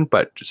you're moving,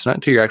 but it's not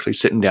until you're actually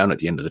sitting down at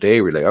the end of the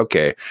day where you're like,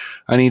 okay,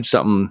 I need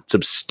something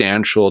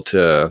substantial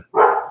to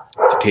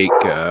take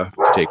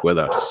with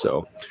us.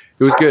 So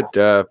it was good.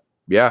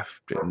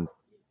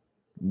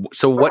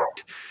 So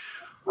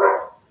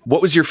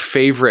what was your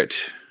favorite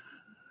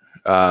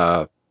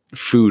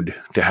food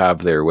to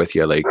have there with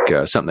you? Like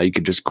something that you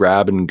could just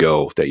grab and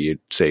go that you'd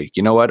say,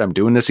 you know what, I'm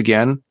doing this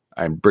again.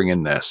 I'm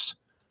bringing this.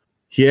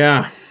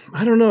 Yeah.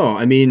 I don't know.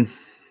 I mean,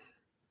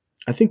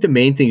 I think the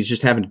main thing is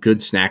just having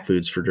good snack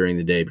foods for during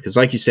the day, because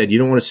like you said, you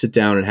don't want to sit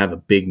down and have a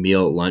big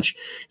meal at lunch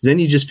because then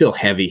you just feel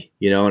heavy,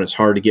 and it's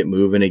hard to get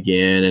moving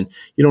again. And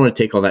you don't want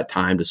to take all that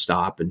time to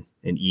stop and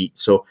eat.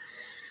 So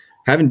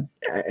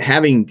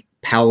having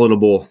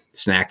palatable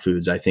snack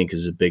foods, I think,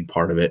 is a big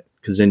part of it,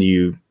 because then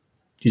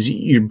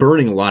you're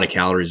burning a lot of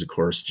calories, of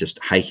course, just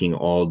hiking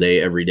all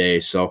day, every day.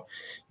 So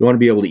you want to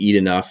be able to eat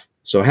enough.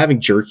 So having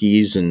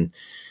jerkies and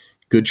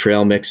good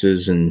trail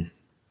mixes and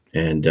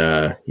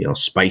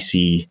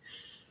spicy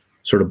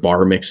sort of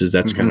bar mixes,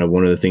 that's kind of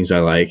one of the things I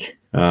like.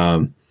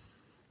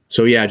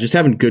 Just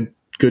having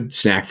good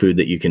snack food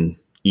that you can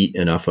eat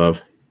enough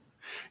of.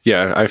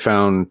 Yeah, I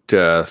found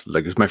it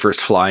was my first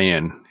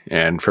fly-in,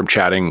 and from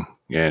chatting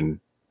and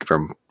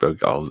from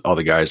all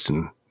the guys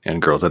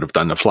and girls that have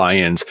done the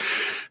fly-ins,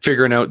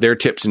 figuring out their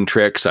tips and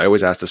tricks, I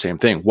always ask the same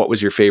thing. What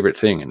was your favorite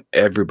thing? And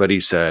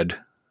everybody said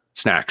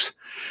snacks.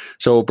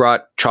 So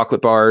brought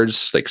chocolate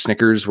bars, like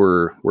Snickers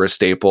were a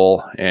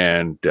staple,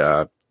 and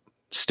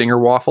Stinger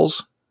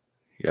waffles.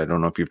 I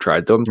don't know if you've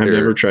tried them. I've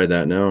never tried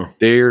that, no.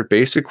 They're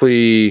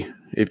basically,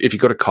 if you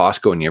go to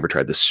Costco and you ever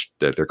tried this,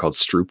 they're called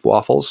Stroop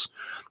waffles.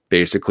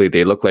 Basically,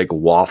 they look like a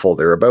waffle.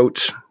 They're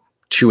about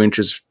 2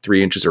 inches,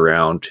 3 inches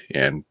around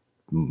and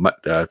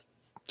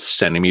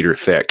centimeter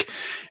thick.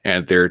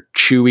 And they're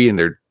chewy and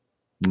they're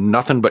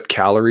nothing but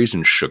calories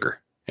and sugar.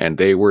 And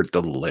they were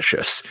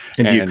delicious.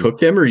 And do you cook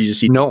them or you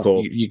just eat them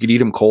cold? You could eat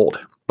them cold.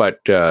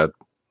 But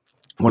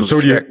would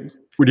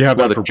you have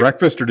that for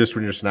breakfast or just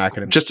when you're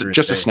snacking? Just a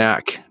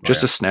snack. A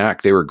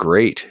snack. They were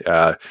great.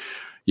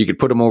 You could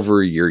put them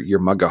over your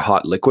mug of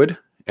hot liquid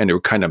and it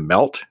would kind of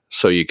melt.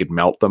 So you could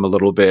melt them a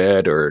little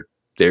bit, or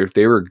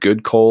they were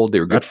good cold. They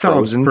were good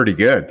frozen. That sounds pretty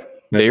good.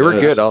 They were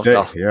good.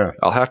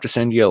 I'll have to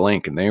send you a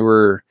link. And they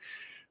were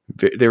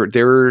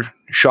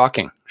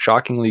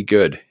shockingly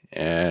good.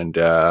 And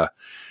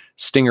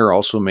Stinger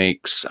also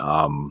makes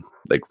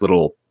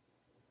little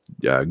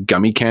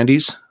gummy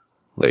candies,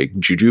 like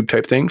jujube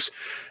type things.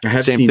 I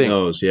have seen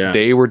those. Yeah,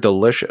 they were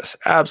delicious,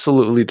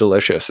 absolutely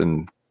delicious.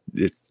 And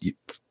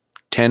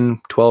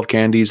 10, 12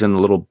 candies in a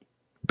little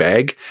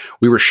bag.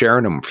 We were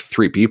sharing them for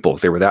 3 people.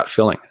 They were that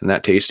filling and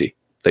that tasty.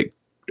 Like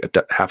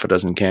half a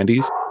dozen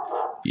candies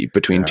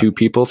between 2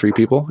 people, 3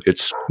 people.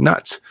 It's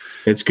nuts.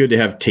 It's good to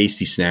have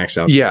tasty snacks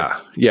out there.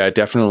 Yeah,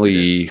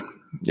 definitely.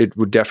 It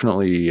would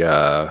definitely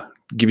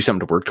give you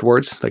something to work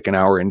towards. Like an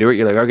hour into it,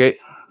 you're like, okay,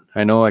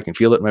 I know I can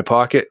feel it in my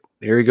pocket.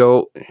 There you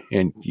go.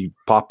 And you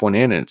pop one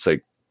in and it's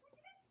like,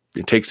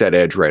 it takes that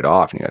edge right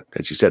off. And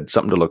as you said,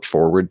 something to look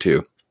forward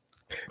to.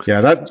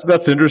 Yeah,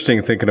 that's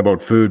interesting thinking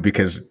about food,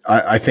 because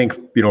I think,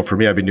 for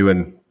me, I've been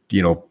doing,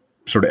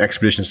 sort of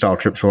expedition style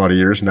trips for a lot of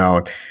years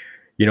now.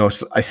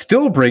 I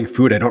still bring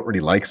food I don't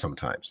really like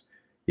sometimes.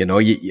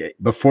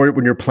 Before,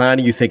 when you're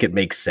planning, you think it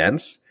makes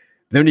sense.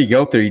 Then when you go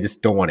out there, you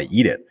just don't want to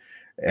eat it.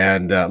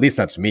 And at least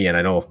that's me. And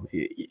I know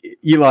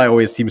Eli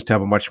always seems to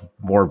have a much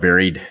more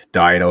varied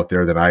diet out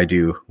there than I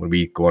do when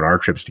we go on our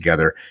trips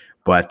together.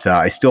 But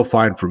I still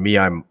find for me,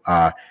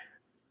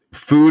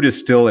 food is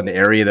still an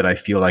area that I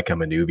feel like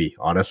I'm a newbie,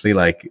 honestly.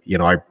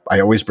 I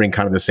always bring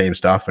kind of the same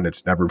stuff and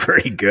it's never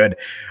very good,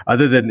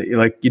 other than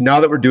now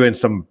that we're doing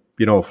some,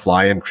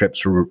 fly-in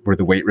trips where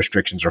the weight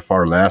restrictions are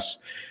far less,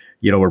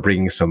 we're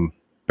bringing some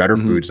better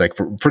foods like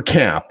for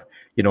camp,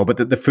 but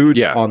the food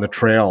on the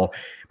trail.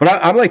 But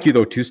I'm like you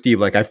though too,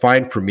 Steve. Like I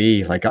find for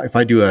me, if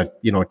I do a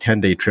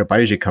 10-day trip, I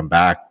usually come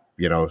back,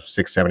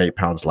 6, 7, 8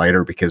 pounds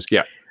lighter, because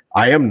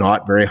I am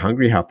not very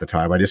hungry half the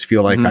time. I just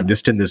feel like I'm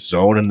just in this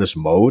zone, in this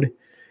mode.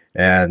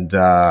 And,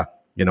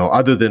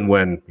 other than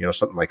when,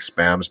 something like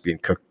spam's being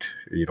cooked,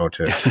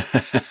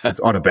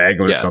 on a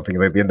bagel or something,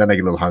 like, then I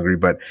get a little hungry.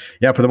 But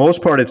yeah, for the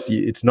most part,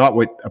 it's not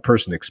what a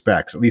person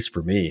expects, at least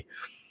for me.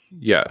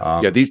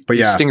 Yeah. These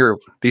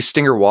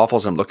Stinger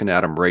waffles, I'm looking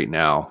at them right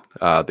now.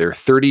 They're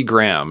 30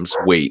 grams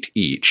weight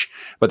each,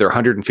 but they're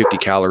 150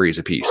 calories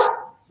a piece.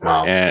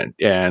 Wow.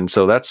 And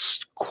so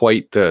that's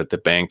quite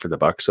the bang for the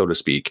buck, so to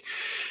speak.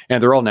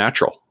 And they're all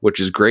natural, which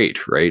is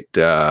great, right?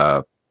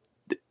 They're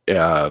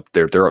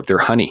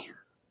honey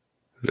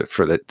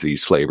for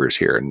these flavors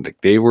here, and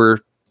they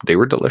were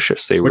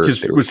delicious. Which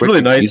is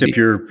really nice if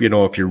you're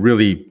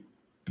really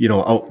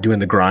out doing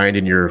the grind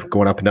and you're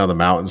going up and down the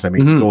mountains. I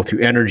mean, go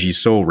through energy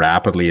so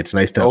rapidly. It's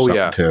nice to have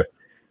something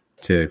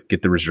to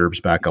get the reserves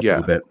back up a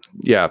little bit.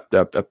 Yeah,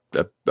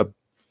 a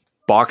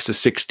box of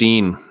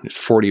 16 is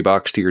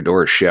 $40 to your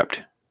door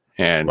shipped,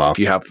 and if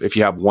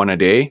you have one a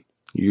day,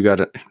 you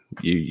got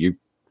you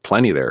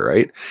plenty there,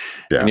 right?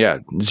 Yeah.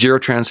 And zero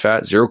trans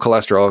fat, zero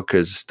cholesterol,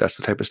 because that's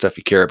the type of stuff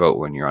you care about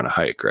when you're on a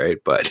hike, right?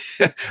 But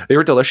they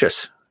were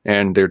delicious,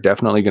 and they're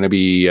definitely going to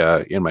be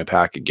in my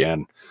pack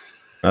again.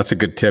 That's a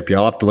good tip. Yeah,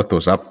 I'll have to look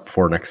those up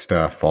for next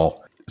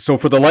fall. So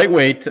for the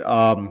lightweight,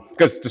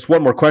 because just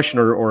one more question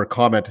or a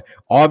comment.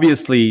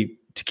 Obviously,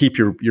 to keep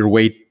your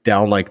weight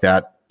down like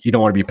that, you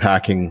don't want to be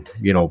packing,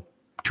 2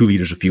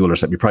 liters of fuel or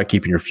something. You're probably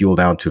keeping your fuel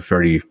down to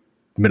fairly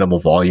minimal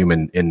volume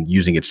and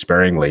using it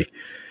sparingly.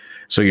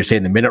 So you're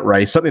saying the minute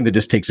rice, something that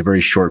just takes a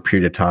very short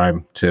period of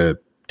time to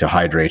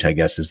hydrate, I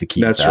guess, is the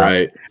key. That's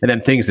right. And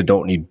then things that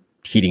don't need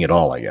heating at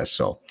all, I guess.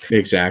 So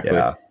exactly.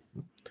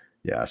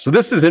 Yeah. So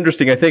this is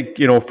interesting. I think,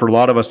 for a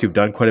lot of us who've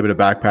done quite a bit of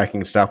backpacking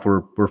and stuff,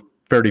 we're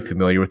fairly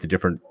familiar with the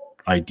different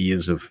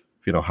ideas of,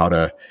 how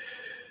to,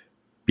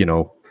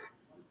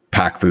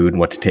 pack food and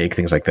what to take,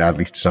 things like that, at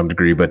least to some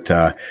degree. But,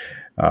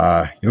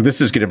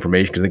 this is good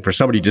information because I think for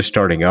somebody just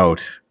starting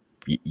out,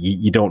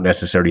 you don't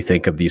necessarily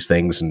think of these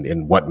things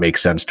and what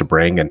makes sense to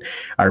bring. And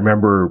I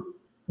remember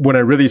when I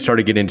really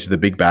started getting into the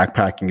big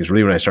backpacking is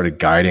really when I started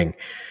guiding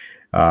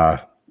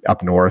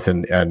up north.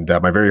 And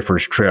my very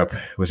first trip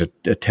was a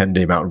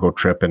 10-day mountain goat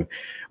trip. And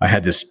I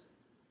had this,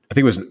 I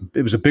think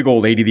it was a big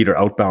old 80-liter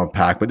outbound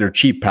pack, but they're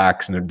cheap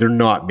packs and they're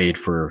not made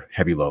for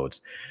heavy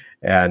loads.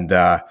 And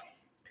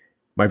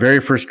my very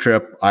first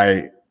trip,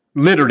 I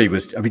literally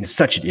was,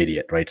 such an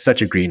idiot, right?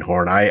 Such a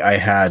greenhorn. I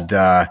had,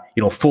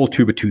 full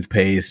tube of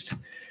toothpaste,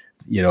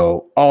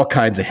 all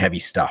kinds of heavy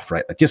stuff,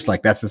 right?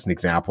 That's just an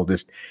example.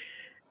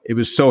 It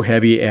was so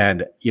heavy.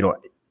 And,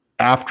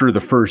 after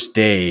the first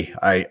day,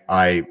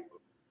 I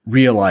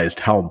realized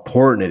how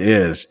important it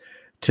is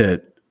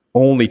to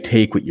only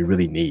take what you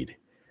really need,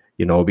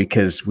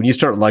 because when you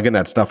start lugging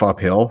that stuff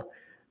uphill,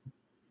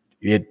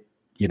 things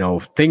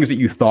that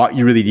you thought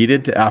you really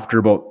needed after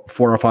about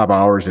 4 or 5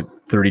 hours at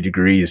 30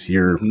 degrees,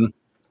 you're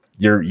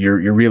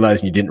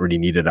realizing you didn't really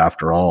need it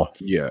after all.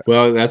 Yeah.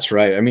 Well, that's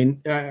right.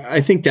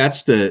 I think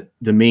that's the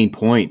main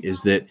point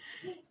is that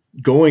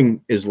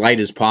going as light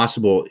as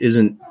possible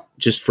isn't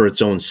just for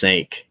its own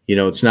sake.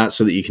 It's not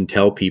so that you can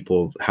tell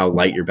people how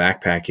light your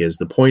backpack is.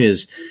 The point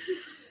is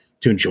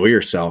to enjoy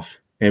yourself.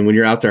 And when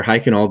you're out there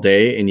hiking all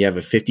day and you have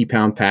a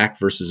 50-pound pack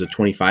versus a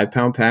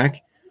 25-pound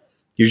pack,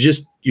 you're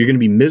going to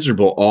be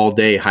miserable all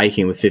day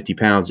hiking with 50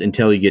 pounds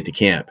until you get to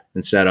camp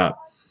and set up.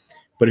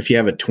 But if you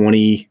have a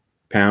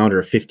 20-pound or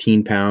a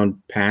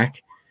 15-pound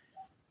pack,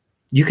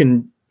 you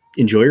can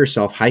enjoy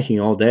yourself hiking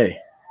all day.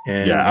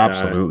 And, yeah,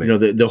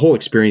 absolutely. The whole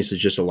experience is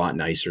just a lot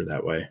nicer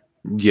that way.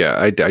 Yeah,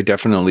 I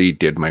definitely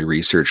did my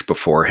research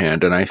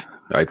beforehand, and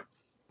I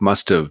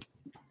must have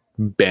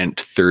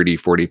bent 30,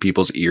 40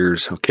 people's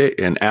ears,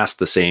 and asked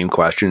the same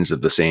questions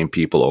of the same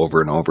people over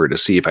and over to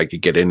see if I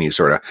could get any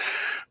sort of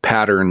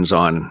patterns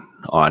on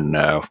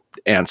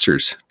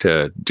answers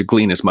to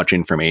glean as much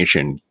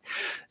information.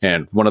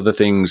 And one of the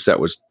things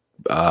that was,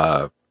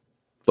 there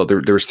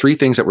was 3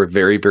 things that were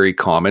very, very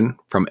common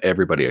from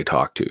everybody I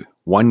talked to.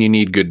 One, you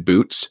need good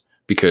boots,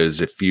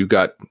 because if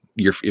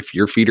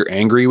your feet are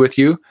angry with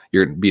you,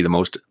 you're going to be the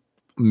most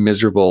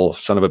miserable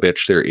son of a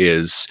bitch there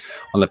is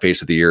on the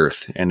face of the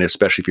earth. And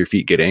especially if your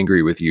feet get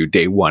angry with you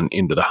day 1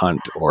 into the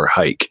hunt or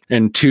hike.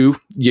 And 2,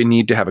 you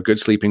need to have a good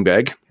sleeping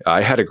bag.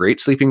 I had a great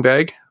sleeping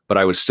bag, but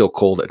I was still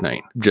cold at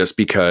night just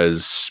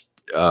because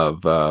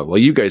of,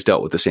 you guys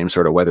dealt with the same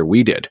sort of weather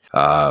we did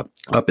up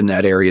in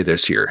that area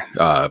this year.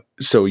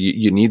 So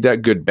you need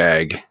that good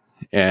bag.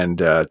 And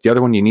the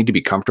other one, you need to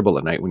be comfortable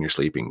at night when you're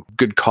sleeping.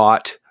 Good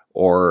cot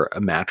or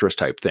a mattress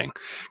type thing.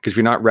 Because if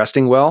you're not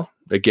resting well,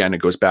 again, it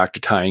goes back to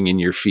tying in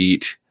your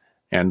feet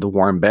and the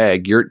warm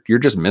bag. You're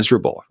just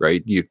miserable,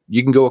 right? You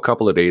can go a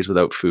couple of days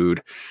without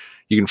food.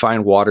 You can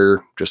find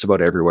water just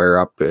about everywhere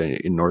up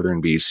in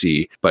northern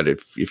BC. But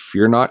if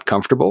you're not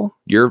comfortable,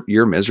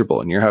 you're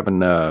miserable, and you're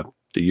having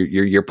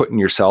you're putting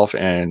yourself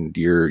and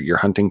your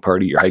hunting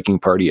party, your hiking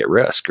party at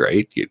risk,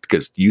 right?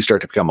 Because you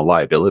start to become a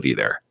liability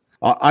there.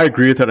 I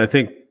agree with that. I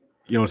think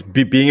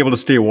being able to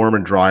stay warm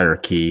and dry are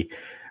key,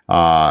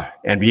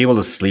 and be able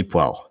to sleep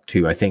well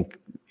too. I think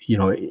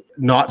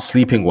not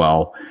sleeping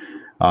well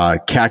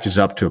catches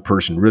up to a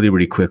person really,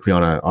 really quickly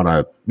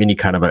on any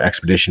kind of an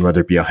expedition,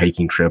 whether it be a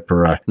hiking trip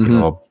or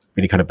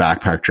any kind of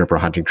backpack trip or a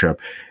hunting trip.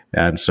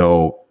 And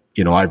so,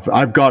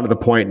 I've gotten to the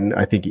point, and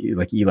I think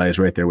like Eli is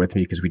right there with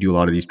me because we do a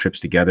lot of these trips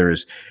together,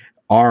 is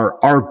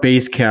our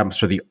base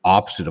camps are the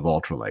opposite of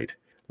ultralight.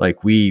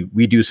 Like we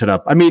do set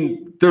up, I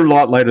mean, they're a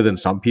lot lighter than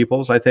some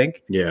people's, I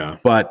think. Yeah.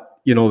 But,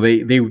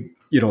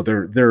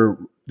 they're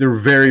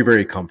very,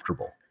 very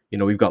comfortable.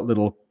 We've got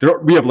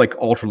we have like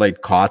ultralight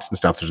cots and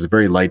stuff. There's the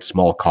very light,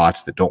 small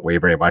cots that don't weigh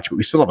very much, but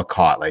we still have a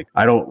cot. Like,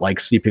 I don't like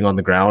sleeping on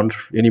the ground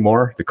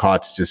anymore. The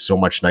cot's just so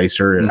much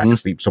nicer and I can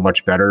sleep so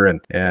much better.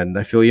 And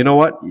I feel,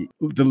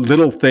 the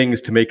little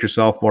things to make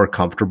yourself more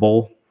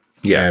comfortable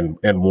and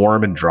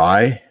warm and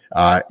dry,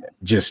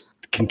 just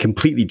can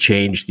completely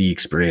change the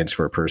experience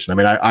for a person. I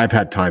mean, I've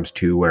had times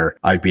too where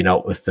I've been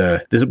out where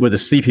the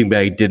sleeping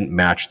bag didn't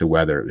match the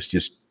weather. It was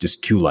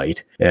just too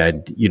light,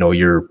 and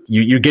you're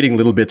getting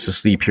little bits of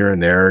sleep here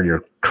and there, and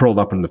you're curled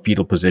up in the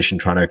fetal position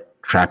trying to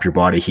trap your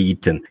body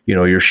heat, and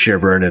you're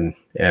shivering,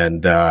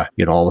 and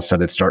all of a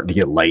sudden it's starting to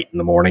get light in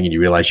the morning, and you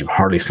realize you've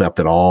hardly slept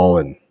at all,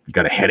 and you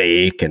got a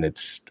headache, and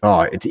it's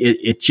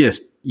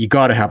just, you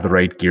got to have the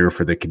right gear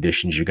for the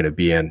conditions you're going to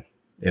be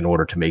in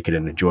order to make it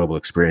an enjoyable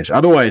experience.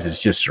 Otherwise,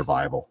 it's just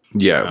survival.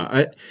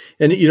 Yeah.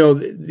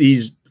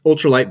 These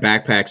ultralight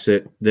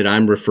backpacks that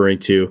I'm referring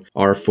to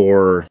are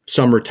for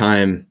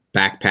summertime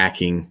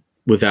backpacking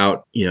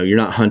without, you're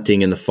not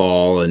hunting in the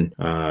fall. And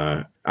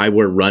I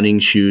wear running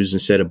shoes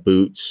instead of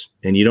boots,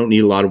 and you don't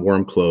need a lot of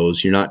warm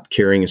clothes. You're not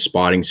carrying a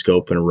spotting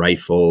scope and a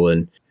rifle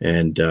and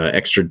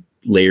extra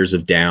layers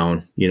of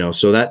down,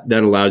 so that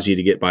allows you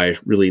to get by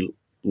really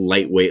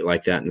lightweight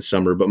like that in the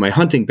summer. But my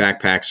hunting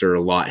backpacks are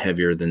a lot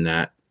heavier than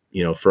that,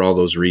 for all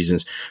those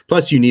reasons.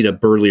 Plus, you need a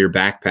burlier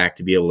backpack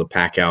to be able to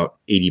pack out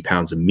 80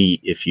 pounds of meat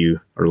if you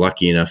are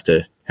lucky enough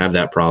to have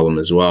that problem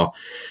as well.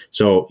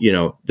 So,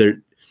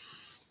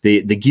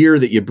 the gear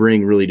that you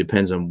bring really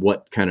depends on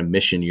what kind of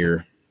mission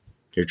you're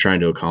trying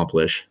to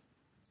accomplish.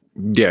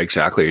 Yeah,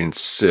 exactly. And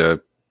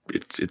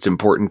it's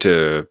important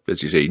to,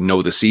 as you say,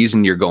 know the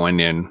season you're going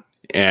in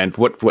and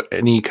what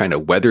any kind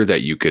of weather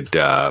that you could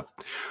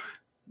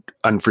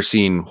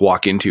unforeseen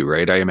walk into,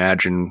 right? I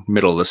imagine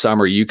middle of the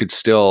summer, you could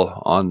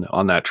still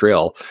on that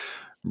trail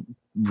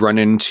run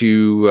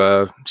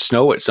into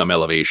snow at some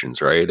elevations,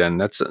 right?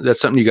 And that's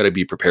something you got to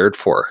be prepared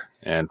for,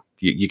 and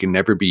you can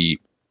never be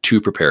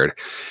too prepared.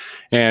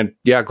 And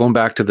yeah, going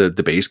back to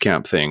the base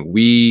camp thing,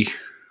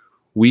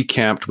 we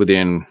camped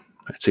within,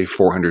 I'd say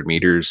 400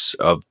 meters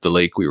of the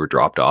lake we were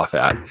dropped off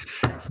at,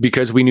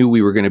 because we knew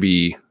we were going to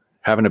be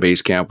having a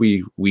base camp.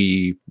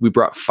 We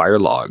brought fire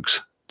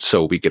logs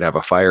so we could have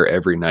a fire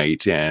every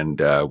night,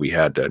 and we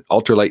had an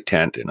ultralight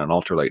tent and an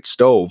ultralight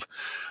stove.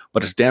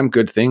 But it's a damn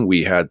good thing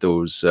we had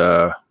those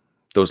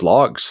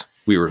logs.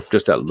 We were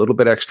just a little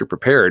bit extra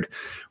prepared.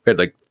 We had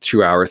like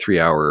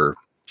 3-hour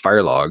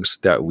fire logs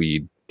that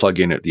we'd plug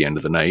in at the end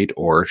of the night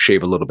or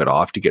shave a little bit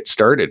off to get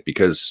started,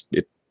 because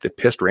it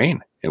pissed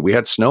rain and we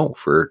had snow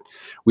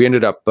we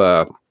ended up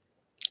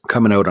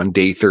coming out on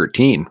day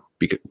 13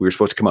 because we were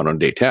supposed to come out on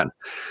day 10,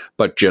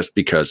 but just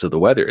because of the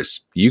weather.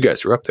 You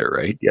guys were up there,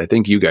 right? Yeah, I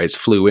think you guys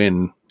flew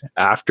in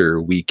after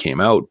we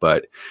came out,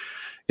 but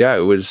yeah,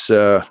 it was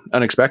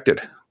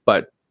unexpected.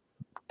 But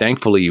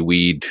thankfully,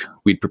 we'd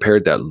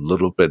prepared that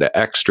little bit of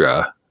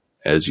extra,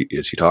 as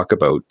you talk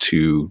about,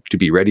 to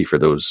be ready for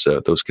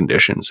those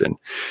conditions. And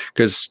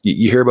because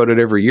you hear about it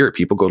every year,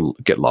 people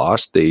get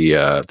lost, they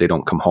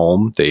don't come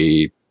home,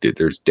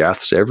 there's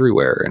deaths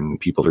everywhere, and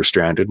people are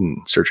stranded and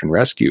search and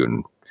rescue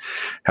and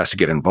has to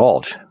get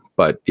involved.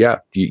 But yeah,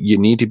 you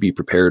need to be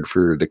prepared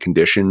for the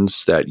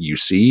conditions that you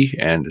see,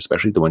 and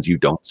especially the ones you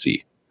don't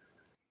see.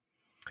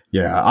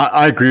 Yeah,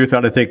 I agree with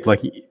that. I think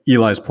like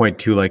Eli's point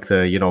too, like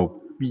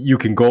you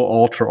can go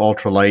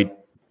ultralight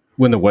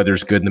when the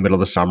weather's good in the middle of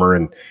the summer,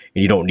 and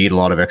you don't need a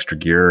lot of extra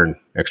gear and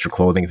extra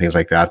clothing, things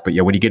like that. But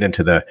yeah, when you get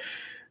into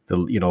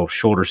the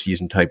shoulder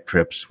season type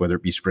trips, whether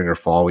it be spring or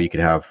fall,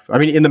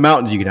 in the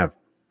mountains you can have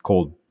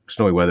cold,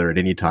 snowy weather at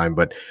any time,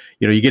 but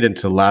you get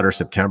into latter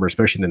September,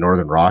 especially in the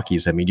Northern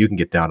Rockies. I mean, you can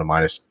get down to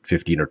minus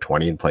 15 or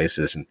 20 in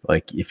places, and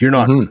like if you're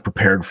not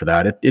prepared for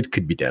that, it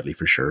could be deadly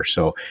for sure.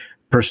 So,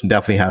 person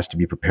definitely has to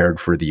be prepared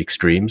for the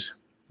extremes.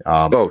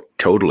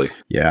 Totally.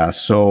 Yeah.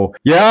 So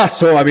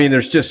I mean,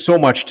 there's just so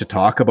much to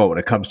talk about when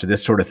it comes to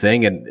this sort of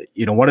thing. And,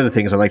 one of the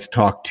things I like to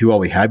talk to while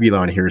we have you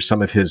on here is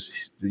some of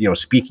his,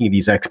 speaking of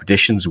these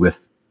expeditions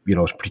with,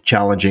 pretty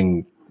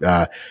challenging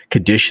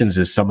conditions,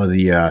 is some of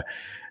the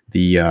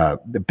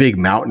big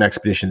mountain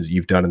expeditions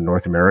you've done in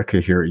North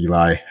America here,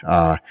 Eli.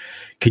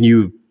 Can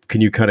you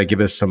kind of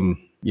give us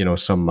some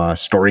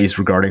stories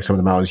regarding some of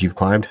the mountains you've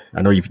climbed?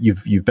 I know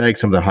you've bagged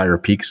some of the higher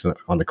peaks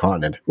on the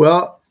continent.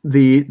 Well,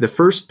 the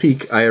first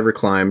peak I ever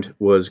climbed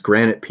was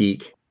Granite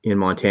Peak in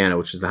Montana,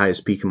 which is the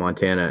highest peak in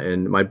Montana.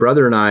 And my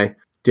brother and I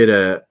did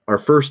our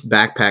first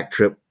backpack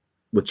trip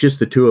with just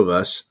the two of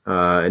us,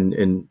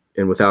 and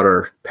without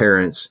our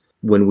parents,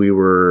 when we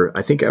were,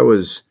 I think I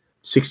was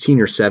 16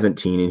 or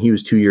 17, and he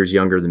was 2 years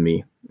younger than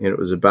me. And it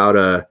was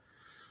about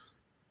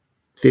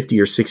 50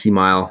 or 60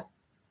 mile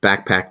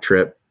backpack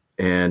trip.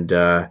 And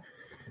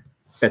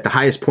at the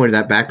highest point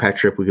of that backpack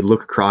trip, we could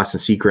look across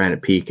and see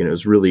Granite Peak, and it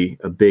was really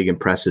a big,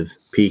 impressive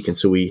peak. And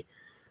so we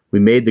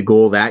made the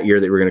goal that year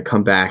that we're going to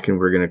come back and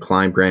we're going to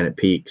climb Granite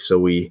Peak. So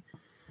we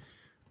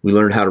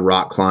learned how to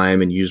rock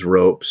climb and use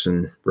ropes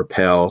and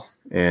rappel.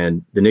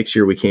 And the next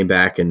year we came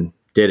back and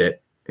did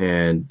it.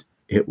 And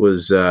it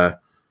was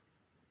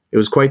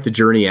quite the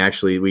journey,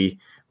 actually. We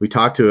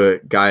talked to a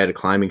guy at a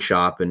climbing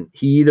shop, and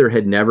he either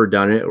had never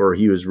done it or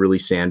he was really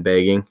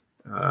sandbagging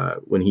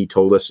when he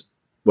told us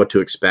what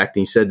to expect.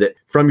 And he said that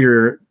from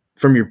your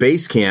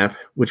base camp,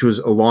 which was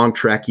a long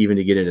trek even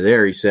to get into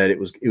there, he said it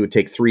would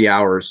take 3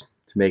 hours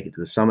to make it to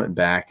the summit and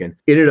back, and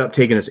it ended up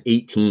taking us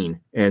 18.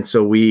 And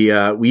so we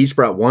each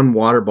brought one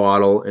water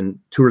bottle and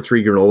 2 or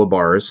 3 granola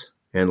bars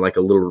and like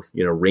a little,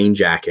 rain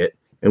jacket.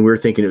 And we were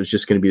thinking it was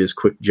just going to be this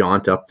quick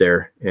jaunt up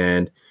there.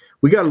 And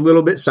we got a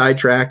little bit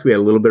sidetracked. We had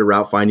a little bit of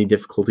route finding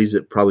difficulties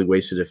that probably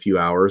wasted a few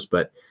hours,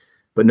 but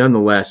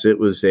nonetheless, it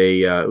was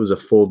a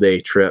full day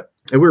trip.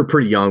 And we were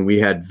pretty young. We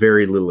had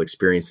very little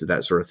experience of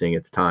that sort of thing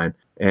at the time.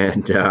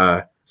 And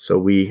so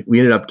we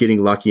ended up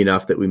getting lucky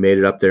enough that we made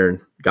it up there and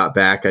got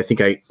back. I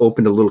think I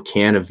opened a little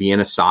can of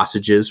Vienna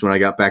sausages when I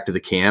got back to the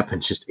camp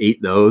and just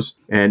ate those,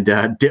 and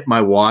dipped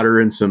my water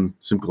in some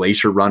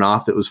glacier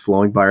runoff that was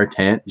flowing by our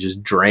tent, and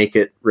just drank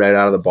it right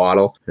out of the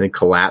bottle and then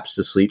collapsed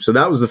to sleep. So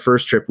that was the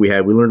first trip we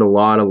had. We learned a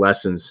lot of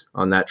lessons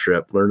on that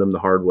trip, learned them the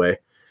hard way.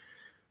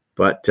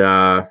 But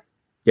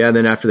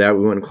then after that,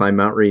 we went and climbed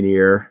Mount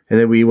Rainier, and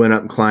then we went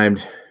up and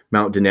climbed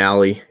Mount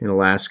Denali in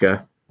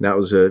Alaska. That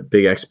was a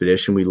big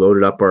expedition. We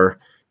loaded up our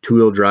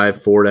 2-wheel drive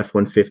Ford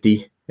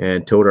F-150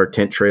 and towed our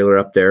tent trailer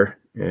up there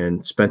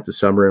and spent the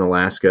summer in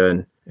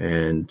Alaska.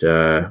 And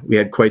we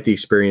had quite the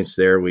experience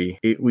there. We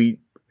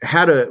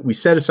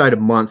set aside a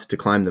month to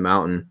climb the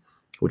mountain,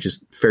 which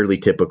is fairly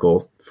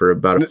typical for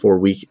about a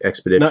 4-week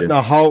expedition.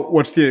 Now,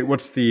 what's the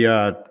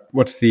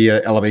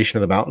elevation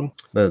of the mountain?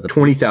 The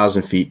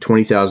 20,000 feet,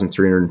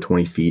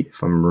 20,320 feet,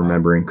 if I'm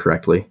remembering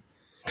correctly.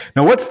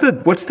 Now, what's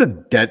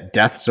the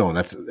death zone?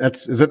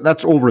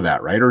 That's over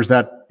that, right? Or is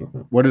that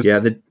what is? Yeah,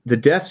 the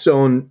death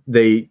zone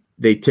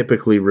they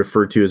typically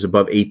refer to as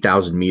above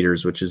 8,000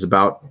 meters, which is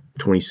about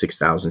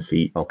 26,000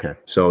 feet. Okay.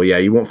 So yeah,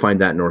 you won't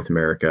find that in North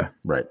America.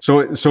 Right.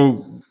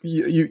 So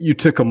you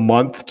took a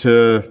month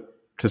to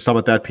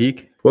summit that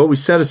peak? Well, we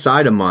set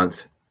aside a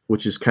month,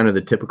 which is kind of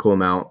the typical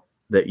amount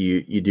that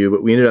you do,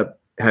 but we ended up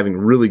having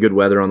really good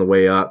weather on the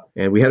way up.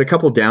 And we had a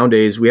couple down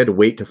days. We had to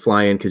wait to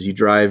fly in because you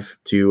drive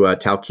to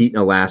Talkeetna,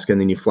 Alaska,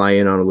 and then you fly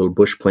in on a little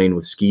bush plane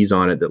with skis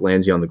on it that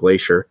lands you on the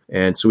glacier.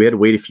 And so we had to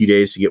wait a few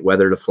days to get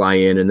weather to fly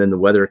in, and then the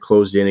weather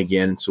closed in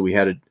again. And so we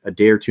had a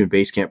day or two in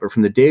base camp. But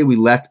from the day we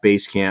left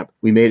base camp,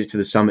 we made it to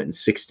the summit in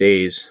 6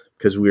 days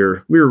because we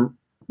were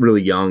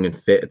really young and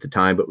fit at the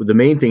time. But the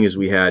main thing is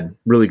we had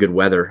really good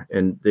weather,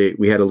 and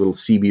we had a little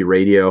CB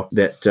radio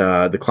that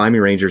the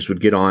climbing rangers would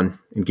get on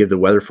and give the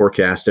weather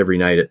forecast every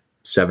night at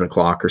 7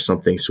 o'clock or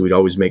something. So we'd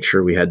always make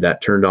sure we had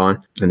that turned on,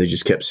 and they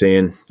just kept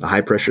saying the high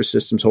pressure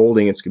system's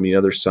holding. It's going to be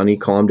another sunny,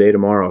 calm day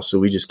tomorrow. So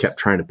we just kept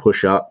trying to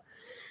push up,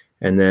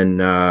 and then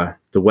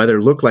the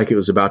weather looked like it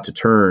was about to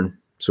turn.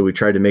 So we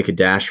tried to make a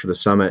dash for the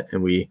summit,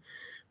 and we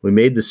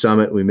made the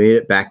summit. We made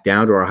it back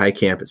down to our high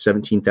camp at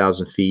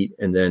 17,000 feet.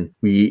 And then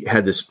we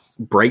had this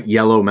bright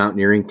yellow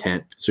mountaineering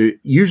tent. So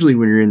usually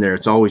when you're in there,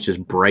 it's always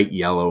just bright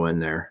yellow in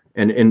there.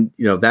 And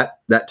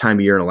that time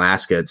of year in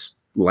Alaska, it's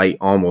light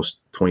almost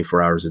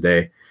 24 hours a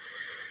day.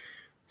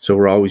 So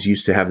we're always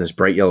used to having this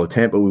bright yellow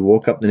tent, but we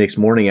woke up the next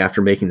morning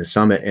after making the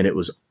summit and it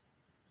was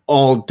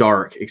all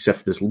dark except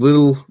for this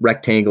little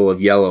rectangle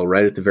of yellow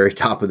right at the very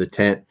top of the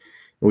tent.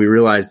 And we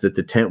realized that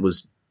the tent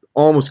was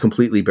almost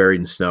completely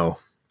buried in snow.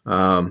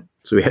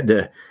 So we had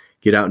to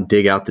get out and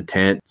dig out the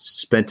tent,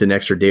 spent an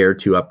extra day or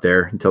two up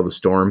there until the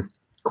storm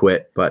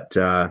quit. But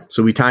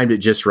so we timed it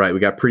just right. We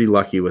got pretty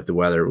lucky with the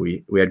weather.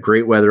 We had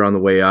great weather on the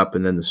way up,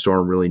 and then the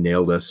storm really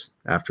nailed us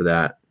after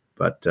that.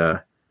 But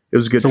it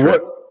was a good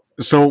trip.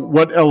 So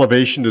what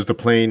elevation does the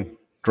plane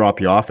drop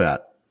you off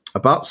at?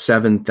 About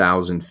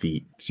 7,000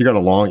 feet. So you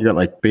got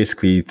like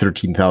basically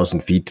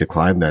 13,000 feet to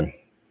climb then.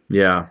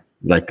 Yeah.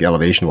 Like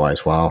elevation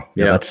wise. Wow.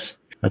 Yeah.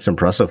 That's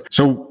impressive.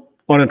 So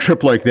on a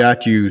trip like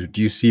that, do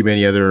you see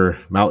many other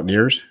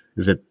mountaineers?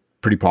 Is it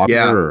pretty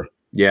popular?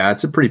 Yeah,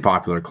 it's a pretty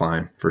popular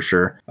climb for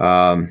sure.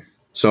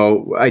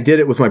 So I did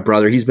it with my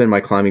brother. He's been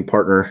my climbing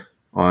partner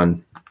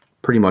on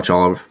pretty much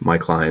all of my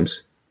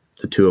climbs,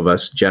 the two of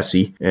us,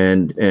 Jesse.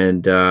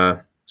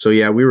 So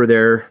yeah, we were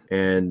there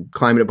and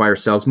climbing it by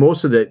ourselves.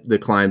 Most of the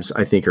climbs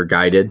I think are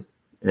guided.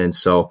 And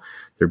so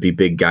there'd be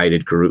big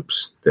guided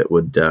groups that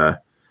would,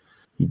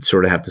 you'd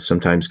sort of have to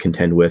sometimes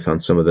contend with on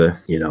some of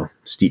the,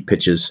 steep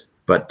pitches.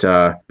 But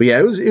yeah,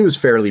 it was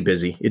fairly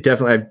busy. It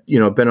definitely,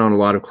 I've been on a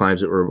lot of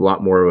climbs that were a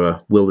lot more of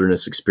a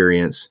wilderness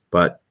experience,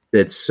 but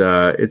it's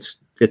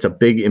a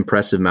big,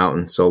 impressive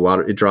mountain.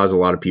 So it draws a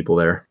lot of people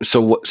there.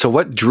 So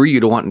what drew you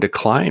to wanting to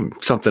climb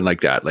something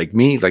like that? Like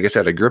me, like I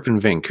said, I grew up in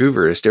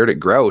Vancouver. I stared at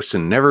grouse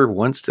and never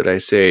once did I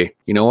say,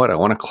 you know what, I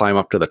want to climb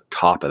up to the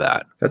top of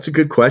that. That's a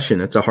good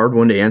question. It's a hard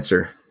one to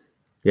answer.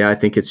 Yeah, I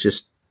think it's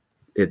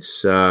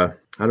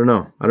I don't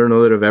know. I don't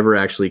know that I've ever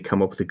actually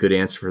come up with a good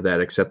answer for that,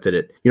 except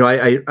that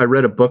I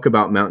read a book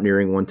about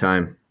mountaineering one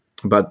time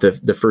about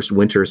the first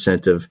winter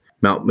ascent of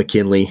Mount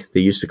McKinley.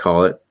 They used to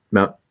call it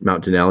Mount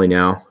Denali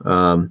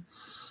now.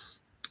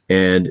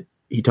 And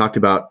he talked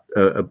about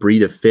a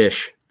breed of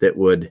fish that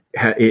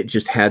it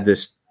just had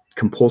this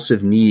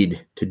compulsive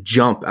need to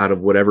jump out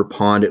of whatever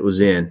pond it was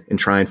in and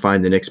try and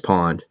find the next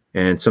pond.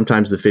 And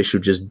sometimes the fish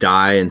would just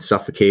die and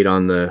suffocate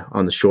on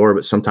the shore,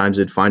 but sometimes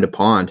they'd find a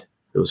pond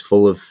that was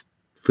full of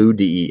food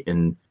to eat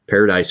and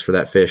paradise for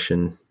that fish.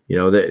 And,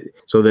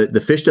 so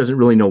the fish doesn't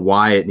really know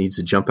why it needs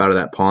to jump out of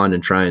that pond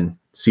and try and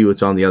see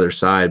what's on the other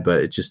side,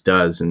 but it just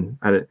does. And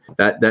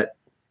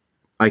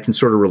I can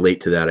sort of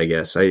relate to that, I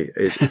guess.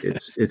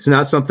 It's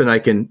not something I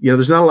can,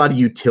 there's not a lot of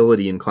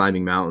utility in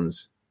climbing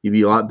mountains. You'd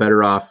be a lot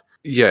better off.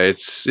 Yeah,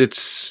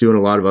 it's doing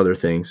a lot of other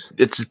things.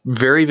 It's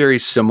very, very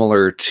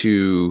similar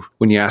to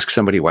when you ask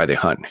somebody why they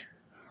hunt,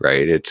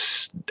 right?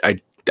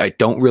 I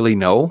don't really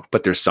know,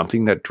 but there's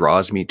something that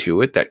draws me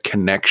to it, that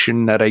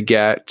connection that I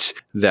get,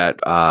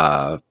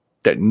 that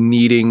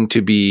needing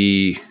to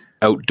be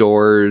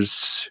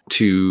outdoors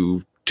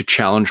to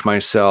challenge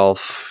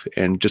myself,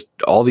 and just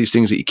all these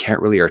things that you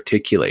can't really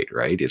articulate,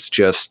 right? It's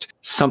just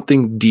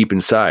something deep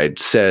inside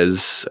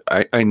says,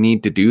 I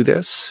need to do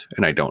this,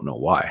 and I don't know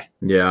why.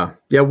 Yeah.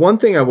 One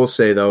thing I will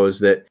say though is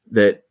that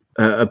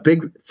a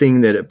big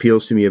thing that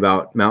appeals to me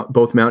about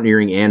both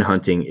mountaineering and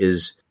hunting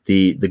is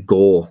the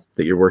goal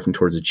that you're working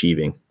towards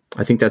achieving.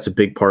 I think that's a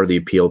big part of the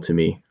appeal to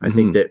me. I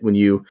think that when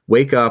you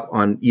wake up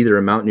on either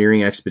a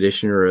mountaineering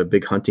expedition or a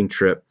big hunting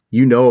trip,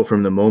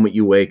 from the moment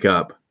you wake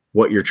up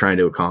what you're trying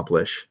to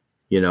accomplish,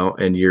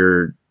 and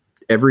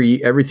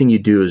everything you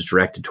do is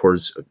directed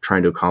towards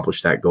trying to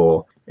accomplish that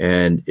goal.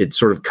 And it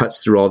sort of cuts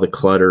through all the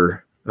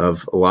clutter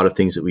of a lot of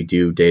things that we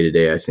do day to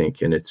day, I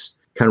think. And it's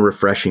kind of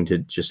refreshing to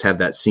just have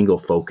that single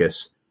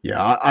focus. Yeah,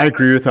 I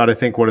agree with that. I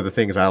think one of the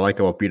things I like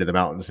about being in the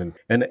mountains, and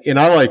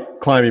I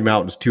like climbing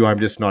mountains too. I'm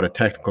just not a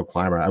technical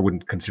climber. I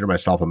wouldn't consider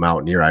myself a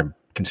mountaineer. I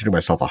consider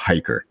myself a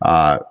hiker.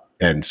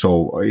 And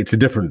so it's a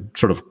different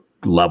sort of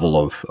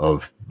level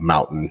of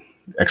mountain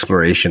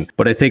exploration.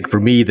 But I think for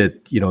me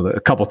that,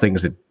 a couple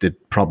things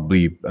that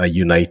probably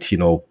unite,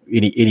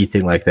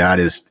 anything like that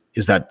is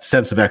that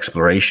sense of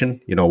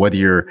exploration, whether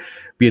you're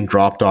being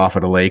dropped off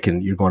at a lake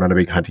and you're going on a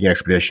big hunting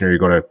expedition, or you're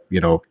going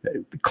to,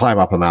 climb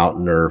up a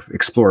mountain or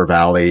explore a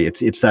valley.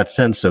 It's that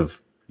sense of,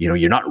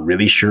 you're not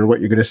really sure what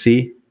you're going to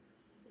see,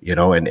 and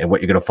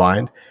what you're going to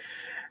find.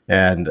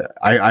 And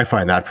I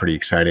find that pretty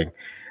exciting.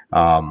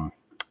 But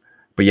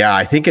yeah,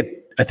 I think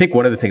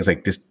one of the things,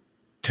 like, just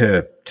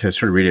to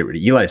sort of read what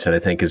Eli said, I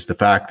think, is the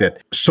fact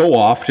that so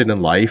often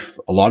in life,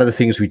 a lot of the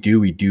things we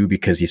do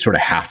because you sort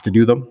of have to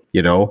do them.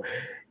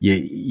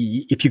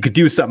 If you could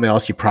do something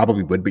else, you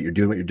probably would, but you're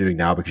doing what you're doing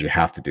now because you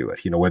have to do it.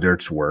 Whether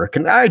it's work,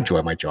 and I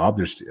enjoy my job.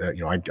 There's,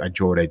 I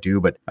enjoy what I do,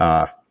 but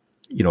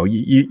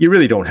you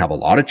really don't have a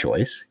lot of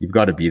choice. You've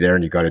got to be there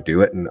and you got to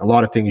do it. And a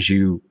lot of things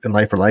in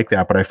life are like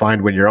that. But I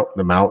find when you're out in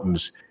the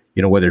mountains,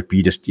 whether it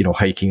be just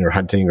hiking or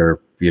hunting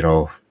or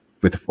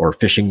or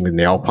fishing in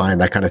the alpine,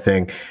 that kind of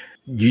thing,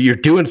 you're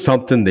doing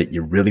something that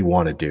you really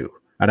want to do.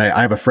 And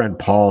I have a friend,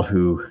 Paul,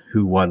 who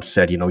once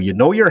said,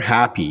 you're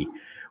happy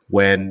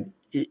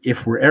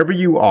if wherever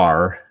you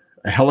are,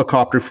 a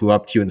helicopter flew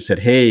up to you and said,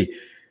 hey,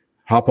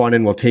 hop on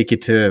in, we'll take you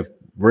to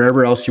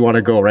wherever else you want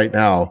to go right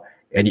now.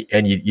 And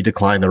you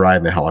decline the ride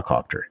in the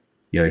helicopter.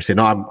 You say,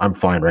 no, I'm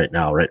fine right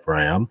now, right where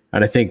I am.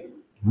 And I think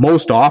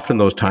most often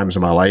those times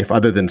in my life,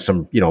 other than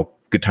some,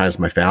 good times with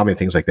my family and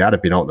things like that,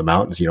 I've been out in the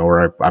mountains,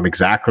 where I'm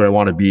exactly where I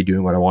want to be,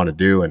 doing what I want to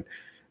do. And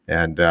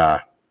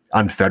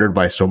unfettered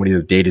by so many of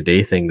the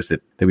day-to-day things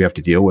that we have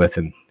to deal with.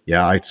 And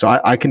yeah,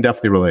 I can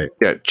definitely relate.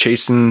 Yeah.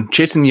 Chasing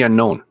the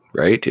unknown,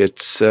 right?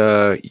 It's,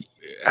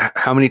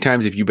 how many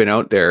times have you been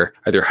out there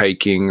either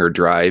hiking or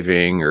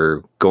driving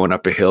or going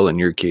up a hill, in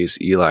your case,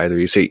 Eli, where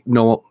you say,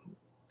 no,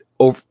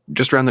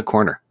 just around the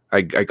corner.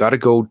 I got to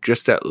go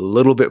just that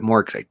little bit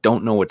more because I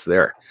don't know what's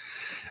there.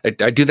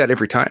 I do that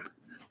every time.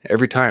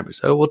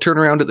 So we'll turn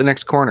around at the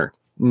next corner.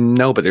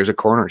 No, but there's a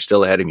corner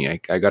still ahead of me.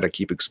 I got to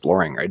keep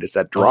exploring, right? It's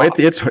that drop.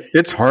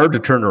 It's hard to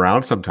turn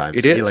around sometimes.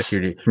 It is. Like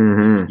you're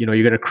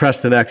going to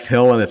crest the next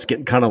hill and it's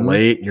getting kind of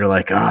late and you're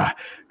like, but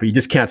you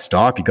just can't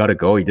stop. You got to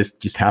go. You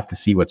just have to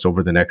see what's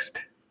over the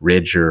next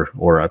ridge or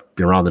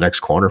around the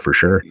next corner for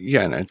sure.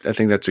 Yeah. And I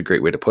think that's a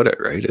great way to put it,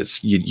 right?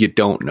 It's you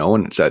don't know.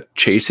 And it's that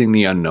chasing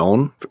the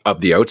unknown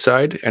of the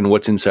outside and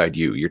what's inside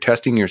you. You're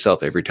testing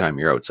yourself every time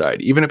you're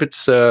outside, even if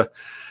it's,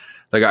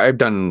 like I've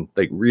done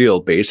like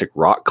real basic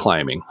rock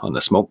climbing on the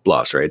smoke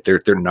bluffs, right?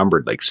 They're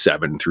numbered like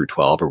 7 through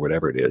 12 or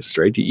whatever it is,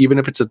 right? Even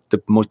if it's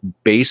the most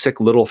basic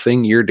little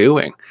thing you're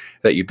doing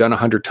that you've done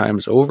 100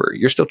 times over,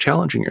 you're still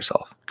challenging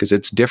yourself because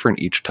it's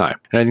different each time.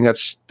 And I think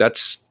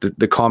that's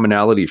the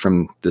commonality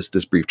from this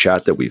brief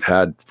chat that we've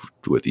had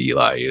with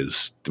Eli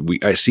is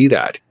I see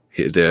that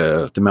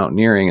the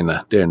mountaineering and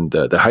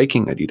the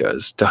hiking that he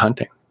does to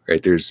hunting,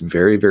 right? There's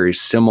very, very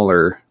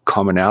similar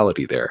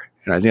commonality there.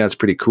 And I think that's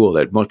pretty cool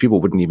that most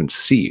people wouldn't even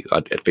see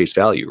at face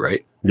value,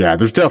 right? Yeah,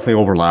 there's definitely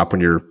overlap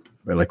when you're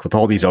like with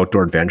all these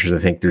outdoor adventures. I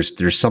think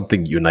there's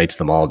something that unites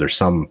them all. There's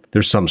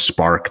some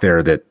spark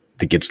there that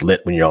gets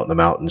lit when you're out in the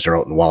mountains or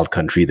out in the wild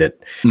country that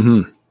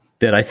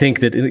that I think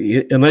that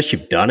unless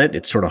you've done it,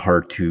 it's sort of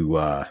hard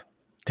to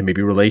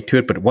maybe relate to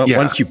it. But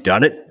once you've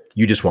done it,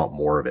 you just want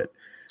more of it.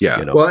 Yeah.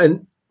 You know? Well,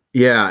 and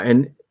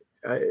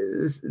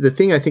the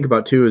thing I think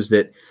about too is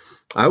that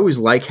I always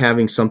like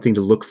having something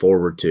to look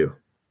forward to.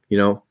 You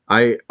know,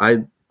 I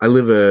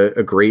live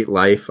a great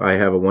life. I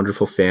have a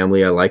wonderful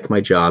family. I like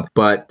my job,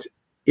 but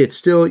you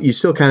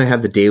still kind of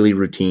have the daily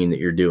routine that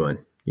you're doing,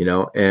 you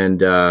know,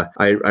 and I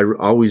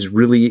always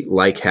really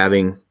like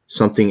having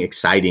something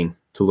exciting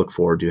to look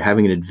forward to,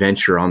 having an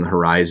adventure on the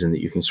horizon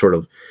that you can sort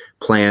of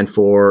plan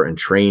for and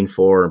train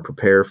for and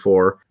prepare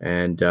for.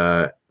 And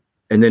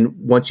then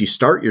once you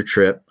start your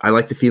trip, I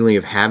like the feeling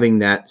of having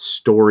that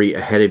story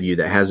ahead of you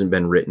that hasn't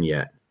been written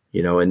yet,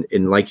 you know,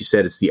 and like you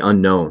said, it's the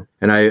unknown.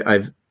 And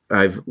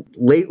I've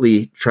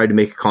lately tried to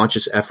make a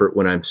conscious effort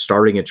when I'm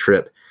starting a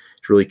trip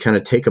to really kind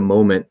of take a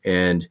moment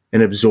and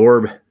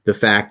absorb the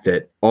fact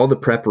that all the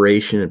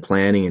preparation and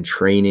planning and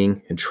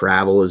training and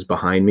travel is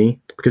behind me.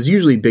 Because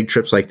usually big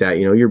trips like that,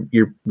 you know,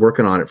 you're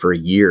working on it for a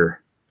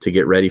year to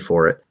get ready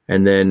for it.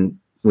 And then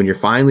when you're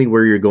finally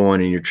where you're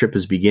going and your trip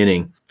is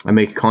beginning, I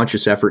make a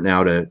conscious effort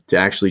now to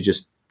actually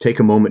just take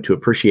a moment to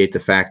appreciate the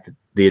fact that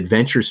the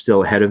adventure is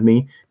still ahead of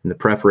me and the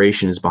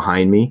preparation is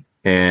behind me.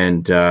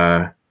 And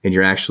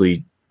you're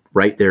actually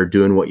right there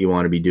doing what you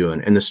want to be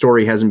doing. And the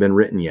story hasn't been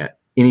written yet.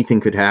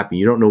 Anything could happen.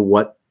 You don't know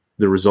what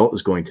the result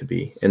is going to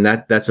be. And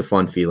that's a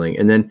fun feeling.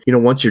 And then, you know,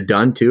 once you're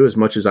done too, as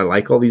much as I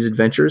like all these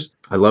adventures,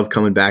 I love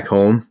coming back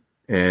home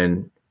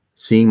and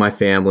seeing my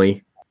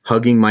family,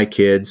 hugging my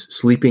kids,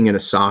 sleeping in a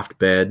soft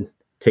bed,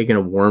 taking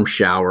a warm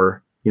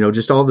shower, you know,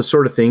 just all the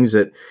sort of things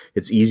that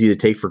it's easy to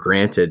take for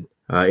granted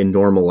in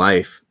normal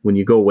life. When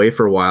you go away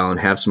for a while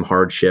and have some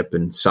hardship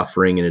and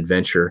suffering and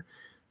adventure,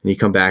 and you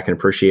come back and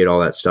appreciate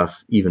all that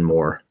stuff even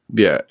more.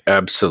 Yeah,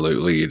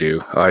 absolutely you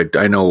do.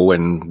 I know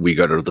when we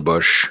got out of the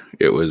bush,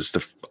 it was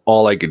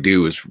all I could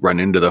do was run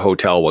into the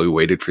hotel while we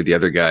waited for the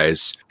other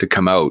guys to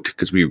come out,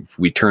 because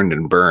we turned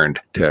and burned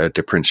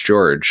to Prince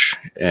George,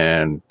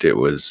 and it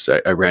was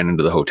I ran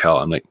into the hotel.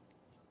 I'm like,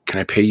 can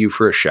I pay you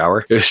for a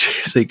shower? It was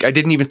just like, I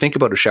didn't even think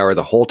about a shower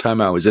the whole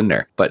time I was in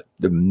there. But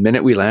the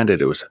minute we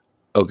landed, it was,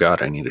 oh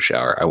God, I need a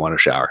shower. I want a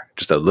shower.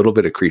 Just a little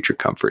bit of creature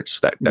comforts.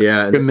 That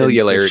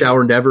familiarity.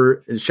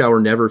 The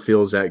shower never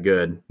feels that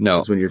good. No.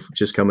 It's when you're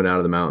just coming out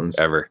of the mountains.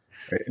 Ever.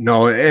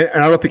 No,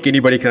 and I don't think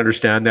anybody can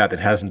understand that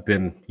hasn't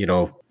been, you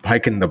know,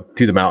 hiking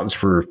through the mountains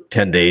for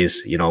 10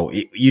 days. You know,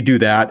 you do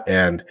that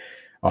and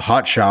a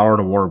hot shower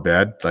and a warm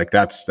bed, like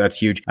that's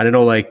huge. And I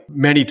know, like,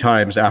 many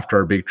times after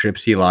our big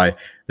trips, Eli,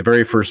 the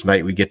very first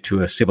night we get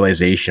to a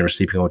civilization or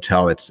sleeping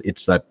hotel,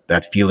 it's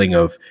that feeling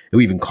of,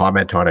 we even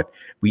comment on it,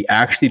 we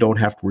actually don't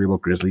have to worry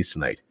about grizzlies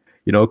tonight.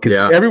 You know,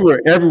 because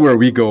everywhere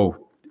we go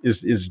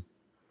is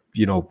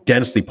you know,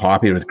 densely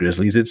populated with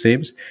grizzlies, it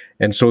seems.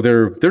 And so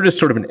they're just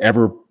sort of an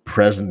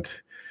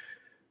ever-present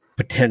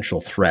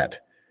potential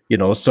threat, you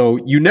know. So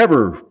you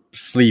never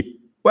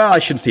sleep, well, I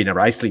shouldn't say never,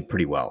 I sleep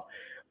pretty well.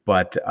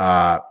 But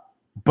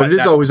it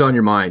is always on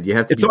your mind. You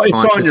have to be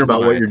conscious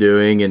about what you're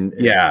doing and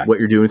what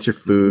you're doing with your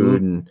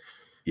food and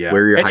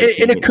where you're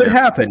hiking. And it could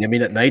happen. I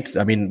mean, at night,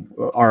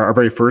 our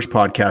very first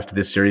podcast of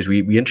this series,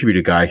 we interviewed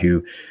a guy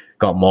who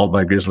got mauled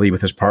by a grizzly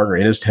with his partner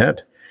in his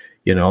tent.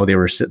 You know, they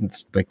were sitting,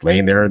 like,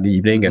 laying there in the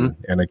evening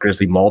and a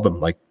grizzly mauled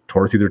them, like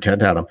tore through their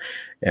tent at them.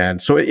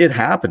 And so it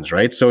happens,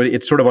 right? So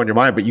it's sort of on your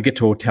mind, but you get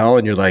to a hotel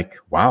and you're like,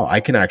 wow,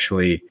 I can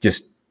actually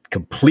just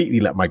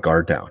completely let my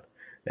guard down.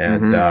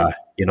 And,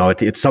 you know,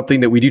 it's something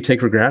that we do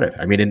take for granted.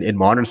 I mean, in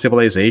modern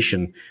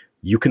civilization,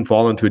 you can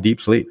fall into a deep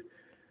sleep,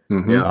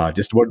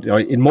 just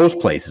in most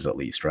places at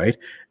least, right?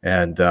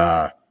 And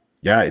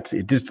it's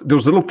just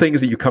those little things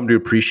that you come to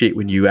appreciate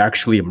when you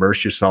actually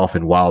immerse yourself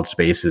in wild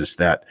spaces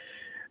that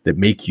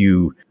make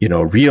you, you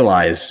know,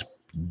 realize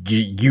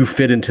you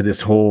fit into this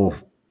whole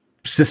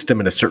system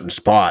in a certain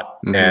spot,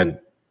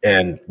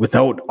 and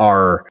without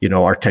our, you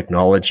know, our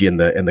technology and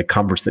the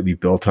comforts that we've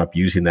built up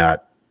using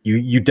that,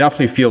 you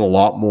definitely feel a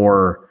lot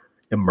more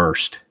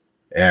immersed,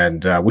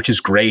 and which is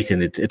great,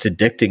 and it's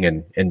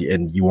addicting,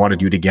 and you want to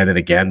do it again and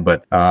again.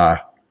 But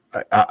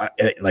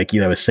like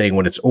I was saying,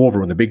 when it's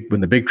over, when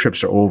the big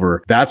trips are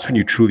over, that's when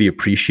you truly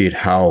appreciate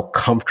how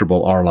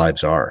comfortable our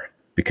lives are,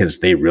 because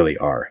they really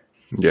are.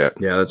 Yeah,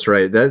 that's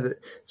right.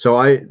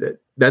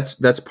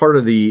 That's part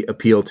of the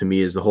appeal to me,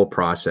 is the whole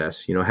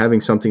process. You know,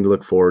 having something to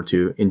look forward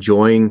to,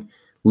 enjoying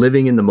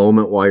living in the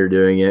moment while you're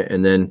doing it,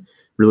 and then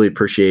really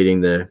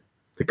appreciating the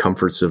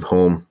comforts of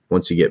home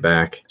once you get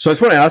back. So I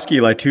just want to ask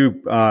you, like,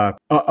 too,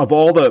 of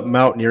all the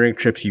mountaineering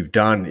trips you've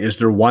done, is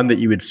there one that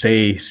you would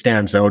say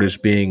stands out as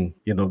being,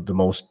 you know, the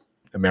most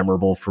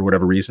memorable for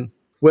whatever reason?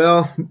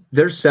 Well,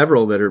 there's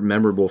several that are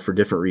memorable for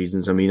different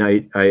reasons. I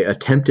mean, I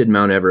attempted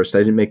Mount Everest. I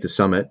didn't make the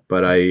summit,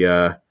 but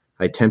I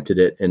attempted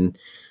it. And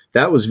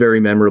that was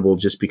very memorable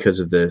just because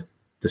of the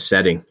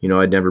setting. You know,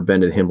 I'd never been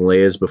to the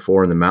Himalayas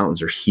before, and the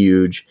mountains are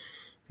huge.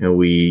 You know,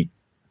 we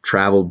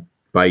traveled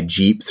by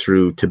Jeep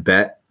through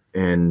Tibet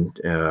and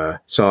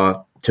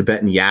saw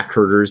Tibetan yak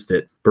herders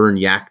that burn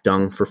yak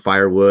dung for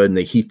firewood, and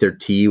they heat their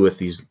tea with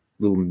these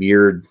little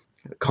mirrored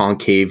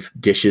concave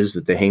dishes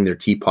that they hang their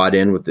teapot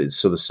in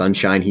so the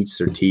sunshine heats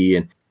their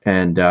tea.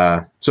 And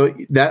so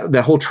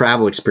that whole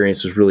travel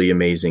experience was really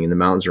amazing, and the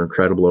mountains are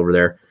incredible over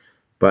there.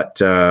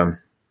 But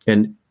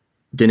and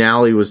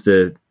Denali was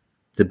the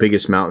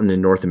biggest mountain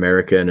in North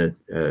America,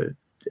 and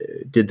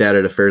did that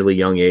at a fairly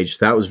young age.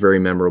 So that was very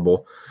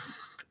memorable.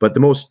 But the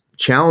most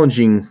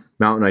challenging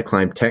mountain I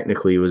climbed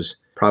technically was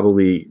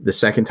probably the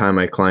second time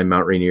I climbed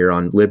Mount Rainier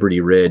on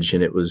Liberty Ridge,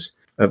 and it was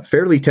a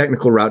fairly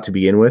technical route to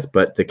begin with,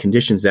 but the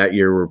conditions that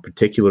year were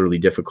particularly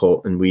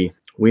difficult, and we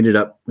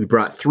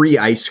brought 3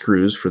 ice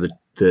screws for the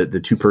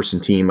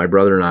 2-person team, my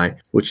brother and I,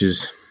 which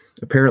is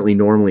apparently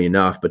normally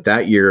enough, but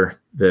that year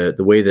the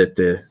way that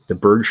the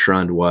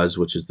Bergschrund was,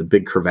 which is the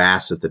big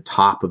crevasse at the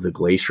top of the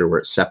glacier where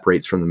it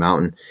separates from the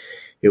mountain,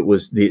 it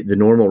was the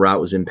normal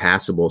route was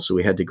impassable, so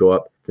we had to go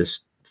up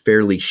this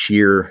fairly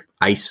sheer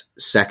ice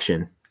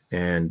section.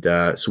 And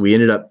so we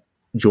ended up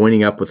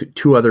joining up with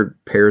 2 other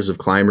pairs of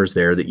climbers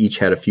there that each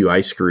had a few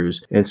ice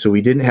screws. And so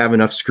we didn't have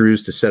enough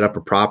screws to set up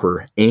a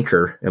proper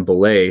anchor and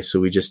belay. So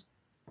we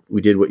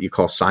did what you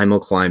call simul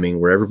climbing,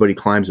 where everybody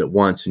climbs at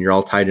once and you're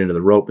all tied into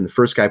the rope. And the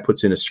first guy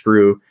puts in a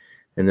screw,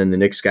 and then the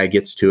next guy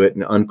gets to it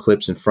and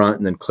unclips in front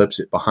and then clips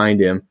it behind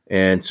him.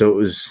 And so it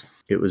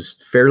was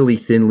fairly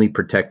thinly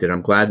protected.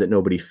 I'm glad that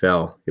nobody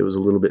fell. It was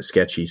a little bit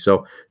sketchy.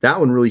 So that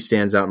one really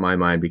stands out in my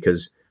mind,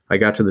 because I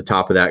got to the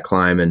top of that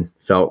climb and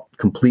felt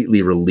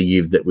completely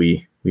relieved that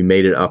we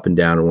made it up and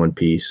down in one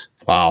piece.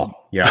 Wow.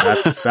 Yeah,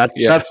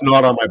 that's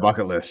not on my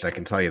bucket list, I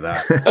can tell you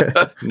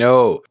that.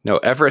 No,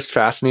 Everest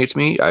fascinates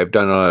me. I've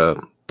done a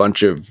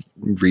bunch of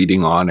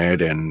reading on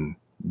it and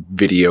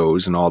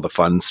videos and all the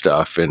fun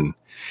stuff. And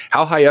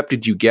how high up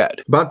did you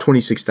get? About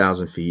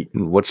 26,000 feet.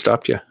 And what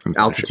stopped you?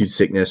 Altitude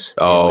sickness.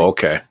 Oh,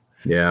 okay.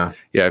 Yeah.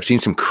 Yeah, I've seen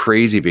some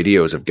crazy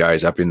videos of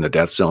guys up in the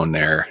death zone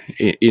there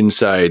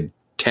inside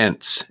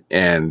tents,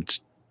 and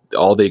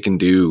all they can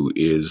do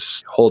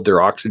is hold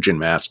their oxygen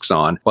masks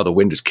on while the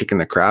wind is kicking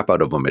the crap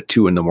out of them at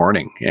 2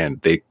 a.m.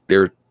 And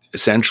they're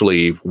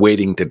essentially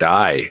waiting to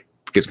die,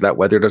 because if that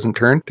weather doesn't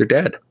turn, they're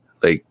dead.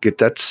 Like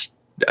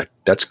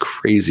that's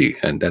crazy.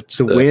 And that's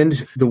the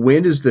wind. The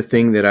wind is the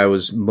thing that I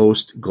was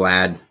most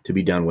glad to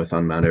be done with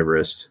on Mount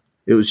Everest.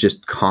 It was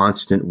just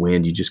constant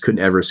wind. You just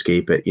couldn't ever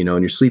escape it, and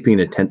you're sleeping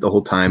in a tent the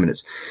whole time, and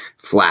it's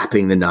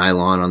flapping the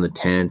nylon on the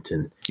tent.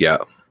 And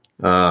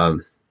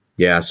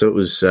so it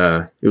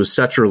was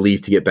such a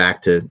relief to get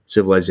back to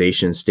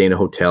civilization, stay in a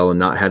hotel, and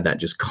not have that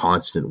just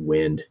constant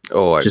wind.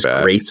 Oh, it just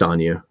grates on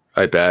you.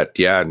 I bet.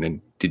 Yeah. And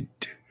then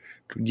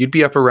you'd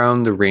be up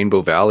around the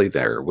Rainbow Valley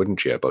there,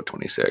 wouldn't you? About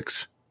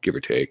 26, give or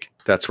take.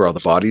 That's where all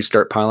the bodies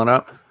start piling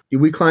up.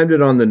 We climbed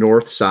it on the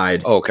north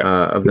side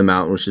of the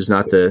mountain, which is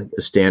not the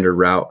standard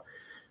route.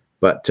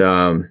 But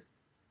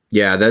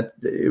that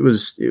it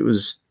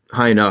was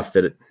high enough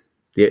that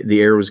the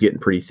air was getting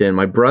pretty thin.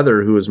 My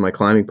brother, who was my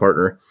climbing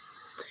partner,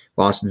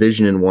 lost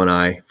vision in one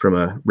eye from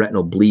a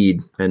retinal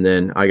bleed, and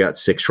then I got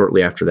sick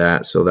shortly after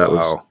that. So that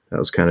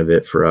was kind of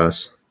it for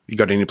us. You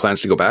got any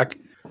plans to go back?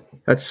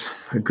 That's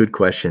a good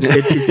question.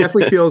 It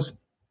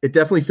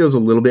definitely feels a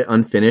little bit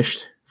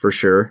unfinished for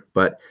sure,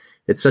 but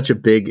it's such a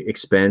big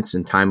expense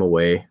and time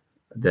away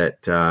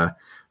that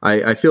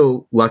I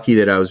feel lucky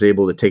that I was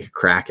able to take a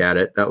crack at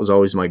it. That was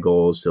always my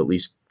goal, is to at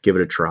least give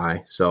it a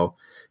try. So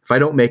if I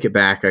don't make it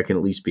back, I can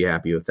at least be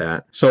happy with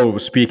that. So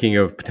speaking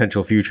of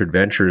potential future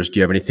adventures, do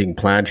you have anything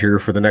planned here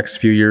for the next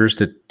few years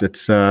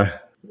that's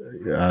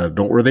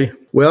noteworthy?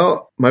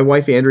 Well, my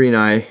wife Andrea and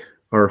I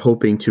are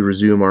hoping to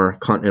resume our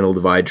Continental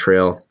Divide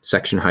Trail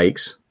section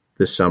hikes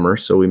this summer,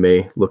 so we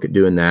may look at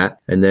doing that.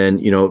 And then,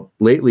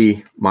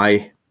 lately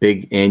my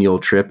big annual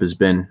trip has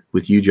been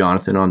with you,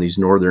 Jonathan, on these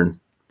northern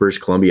British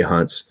Columbia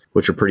hunts,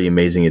 which are pretty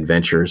amazing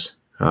adventures.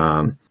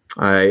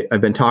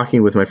 I've been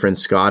talking with my friend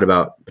Scott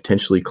about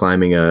potentially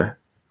climbing a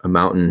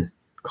mountain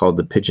called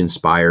the Pigeon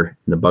Spire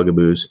in the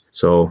Bugaboos.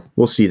 So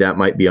we'll see. That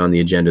might be on the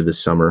agenda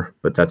this summer,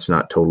 but that's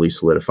not totally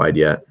solidified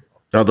yet.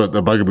 No,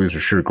 the Bugaboos are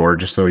sure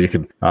gorgeous. So you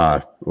could,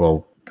 I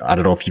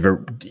don't know if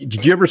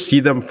did you ever see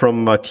them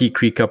from Tea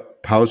Creek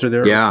up Hauser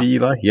there? Yeah.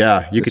 Eli?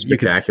 Yeah. It's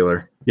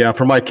spectacular.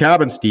 From my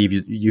cabin, Steve,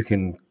 you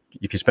can,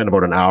 if you spend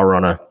about an hour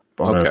on a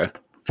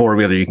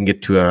four-wheeler, you can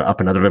get to up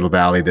another little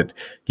valley that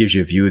gives you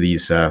a view of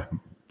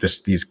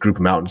these group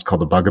of mountains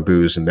called the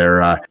Bugaboos, and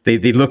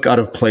they look out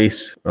of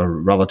place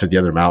relative to the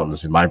other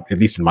mountains. At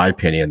least in my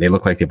opinion, they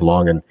look like they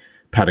belong in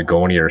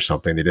Patagonia or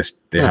something.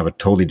 They have a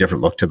totally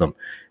different look to them,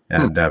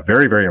 and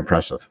very, very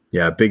impressive.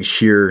 Yeah, big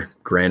sheer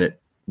granite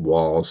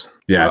walls.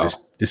 Yeah, wow.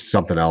 just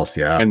something else.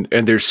 Yeah,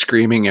 and they're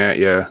screaming at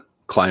you,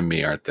 "Climb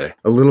me!" Aren't they?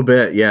 A little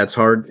bit. Yeah, it's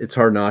hard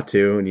not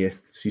to when you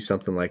see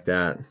something like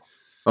that.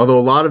 Although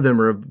a lot of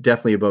them are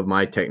definitely above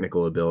my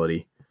technical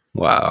ability.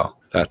 Wow,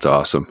 that's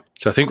awesome.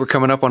 So I think we're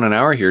coming up on an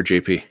hour here,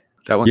 JP.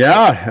 That one?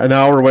 Yeah, an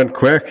hour went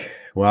quick.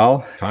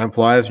 Well, time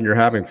flies when you're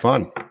having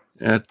fun.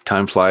 Yeah,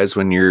 time flies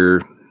when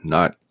you're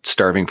not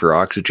starving for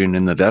oxygen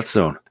in the death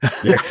zone.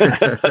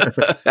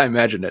 I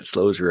imagine that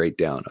slows right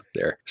down up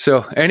there.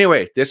 So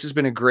anyway, this has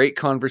been a great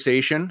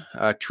conversation.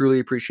 Truly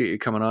appreciate you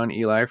coming on,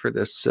 Eli, for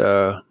this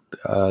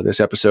this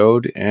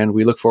episode, and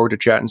we look forward to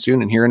chatting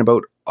soon and hearing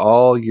about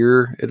all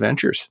your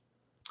adventures.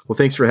 Well,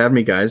 thanks for having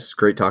me, guys. It's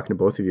great talking to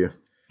both of you.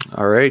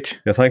 All right.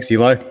 Yeah, thanks,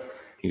 Eli.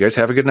 You guys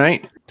have a good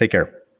night. Take care.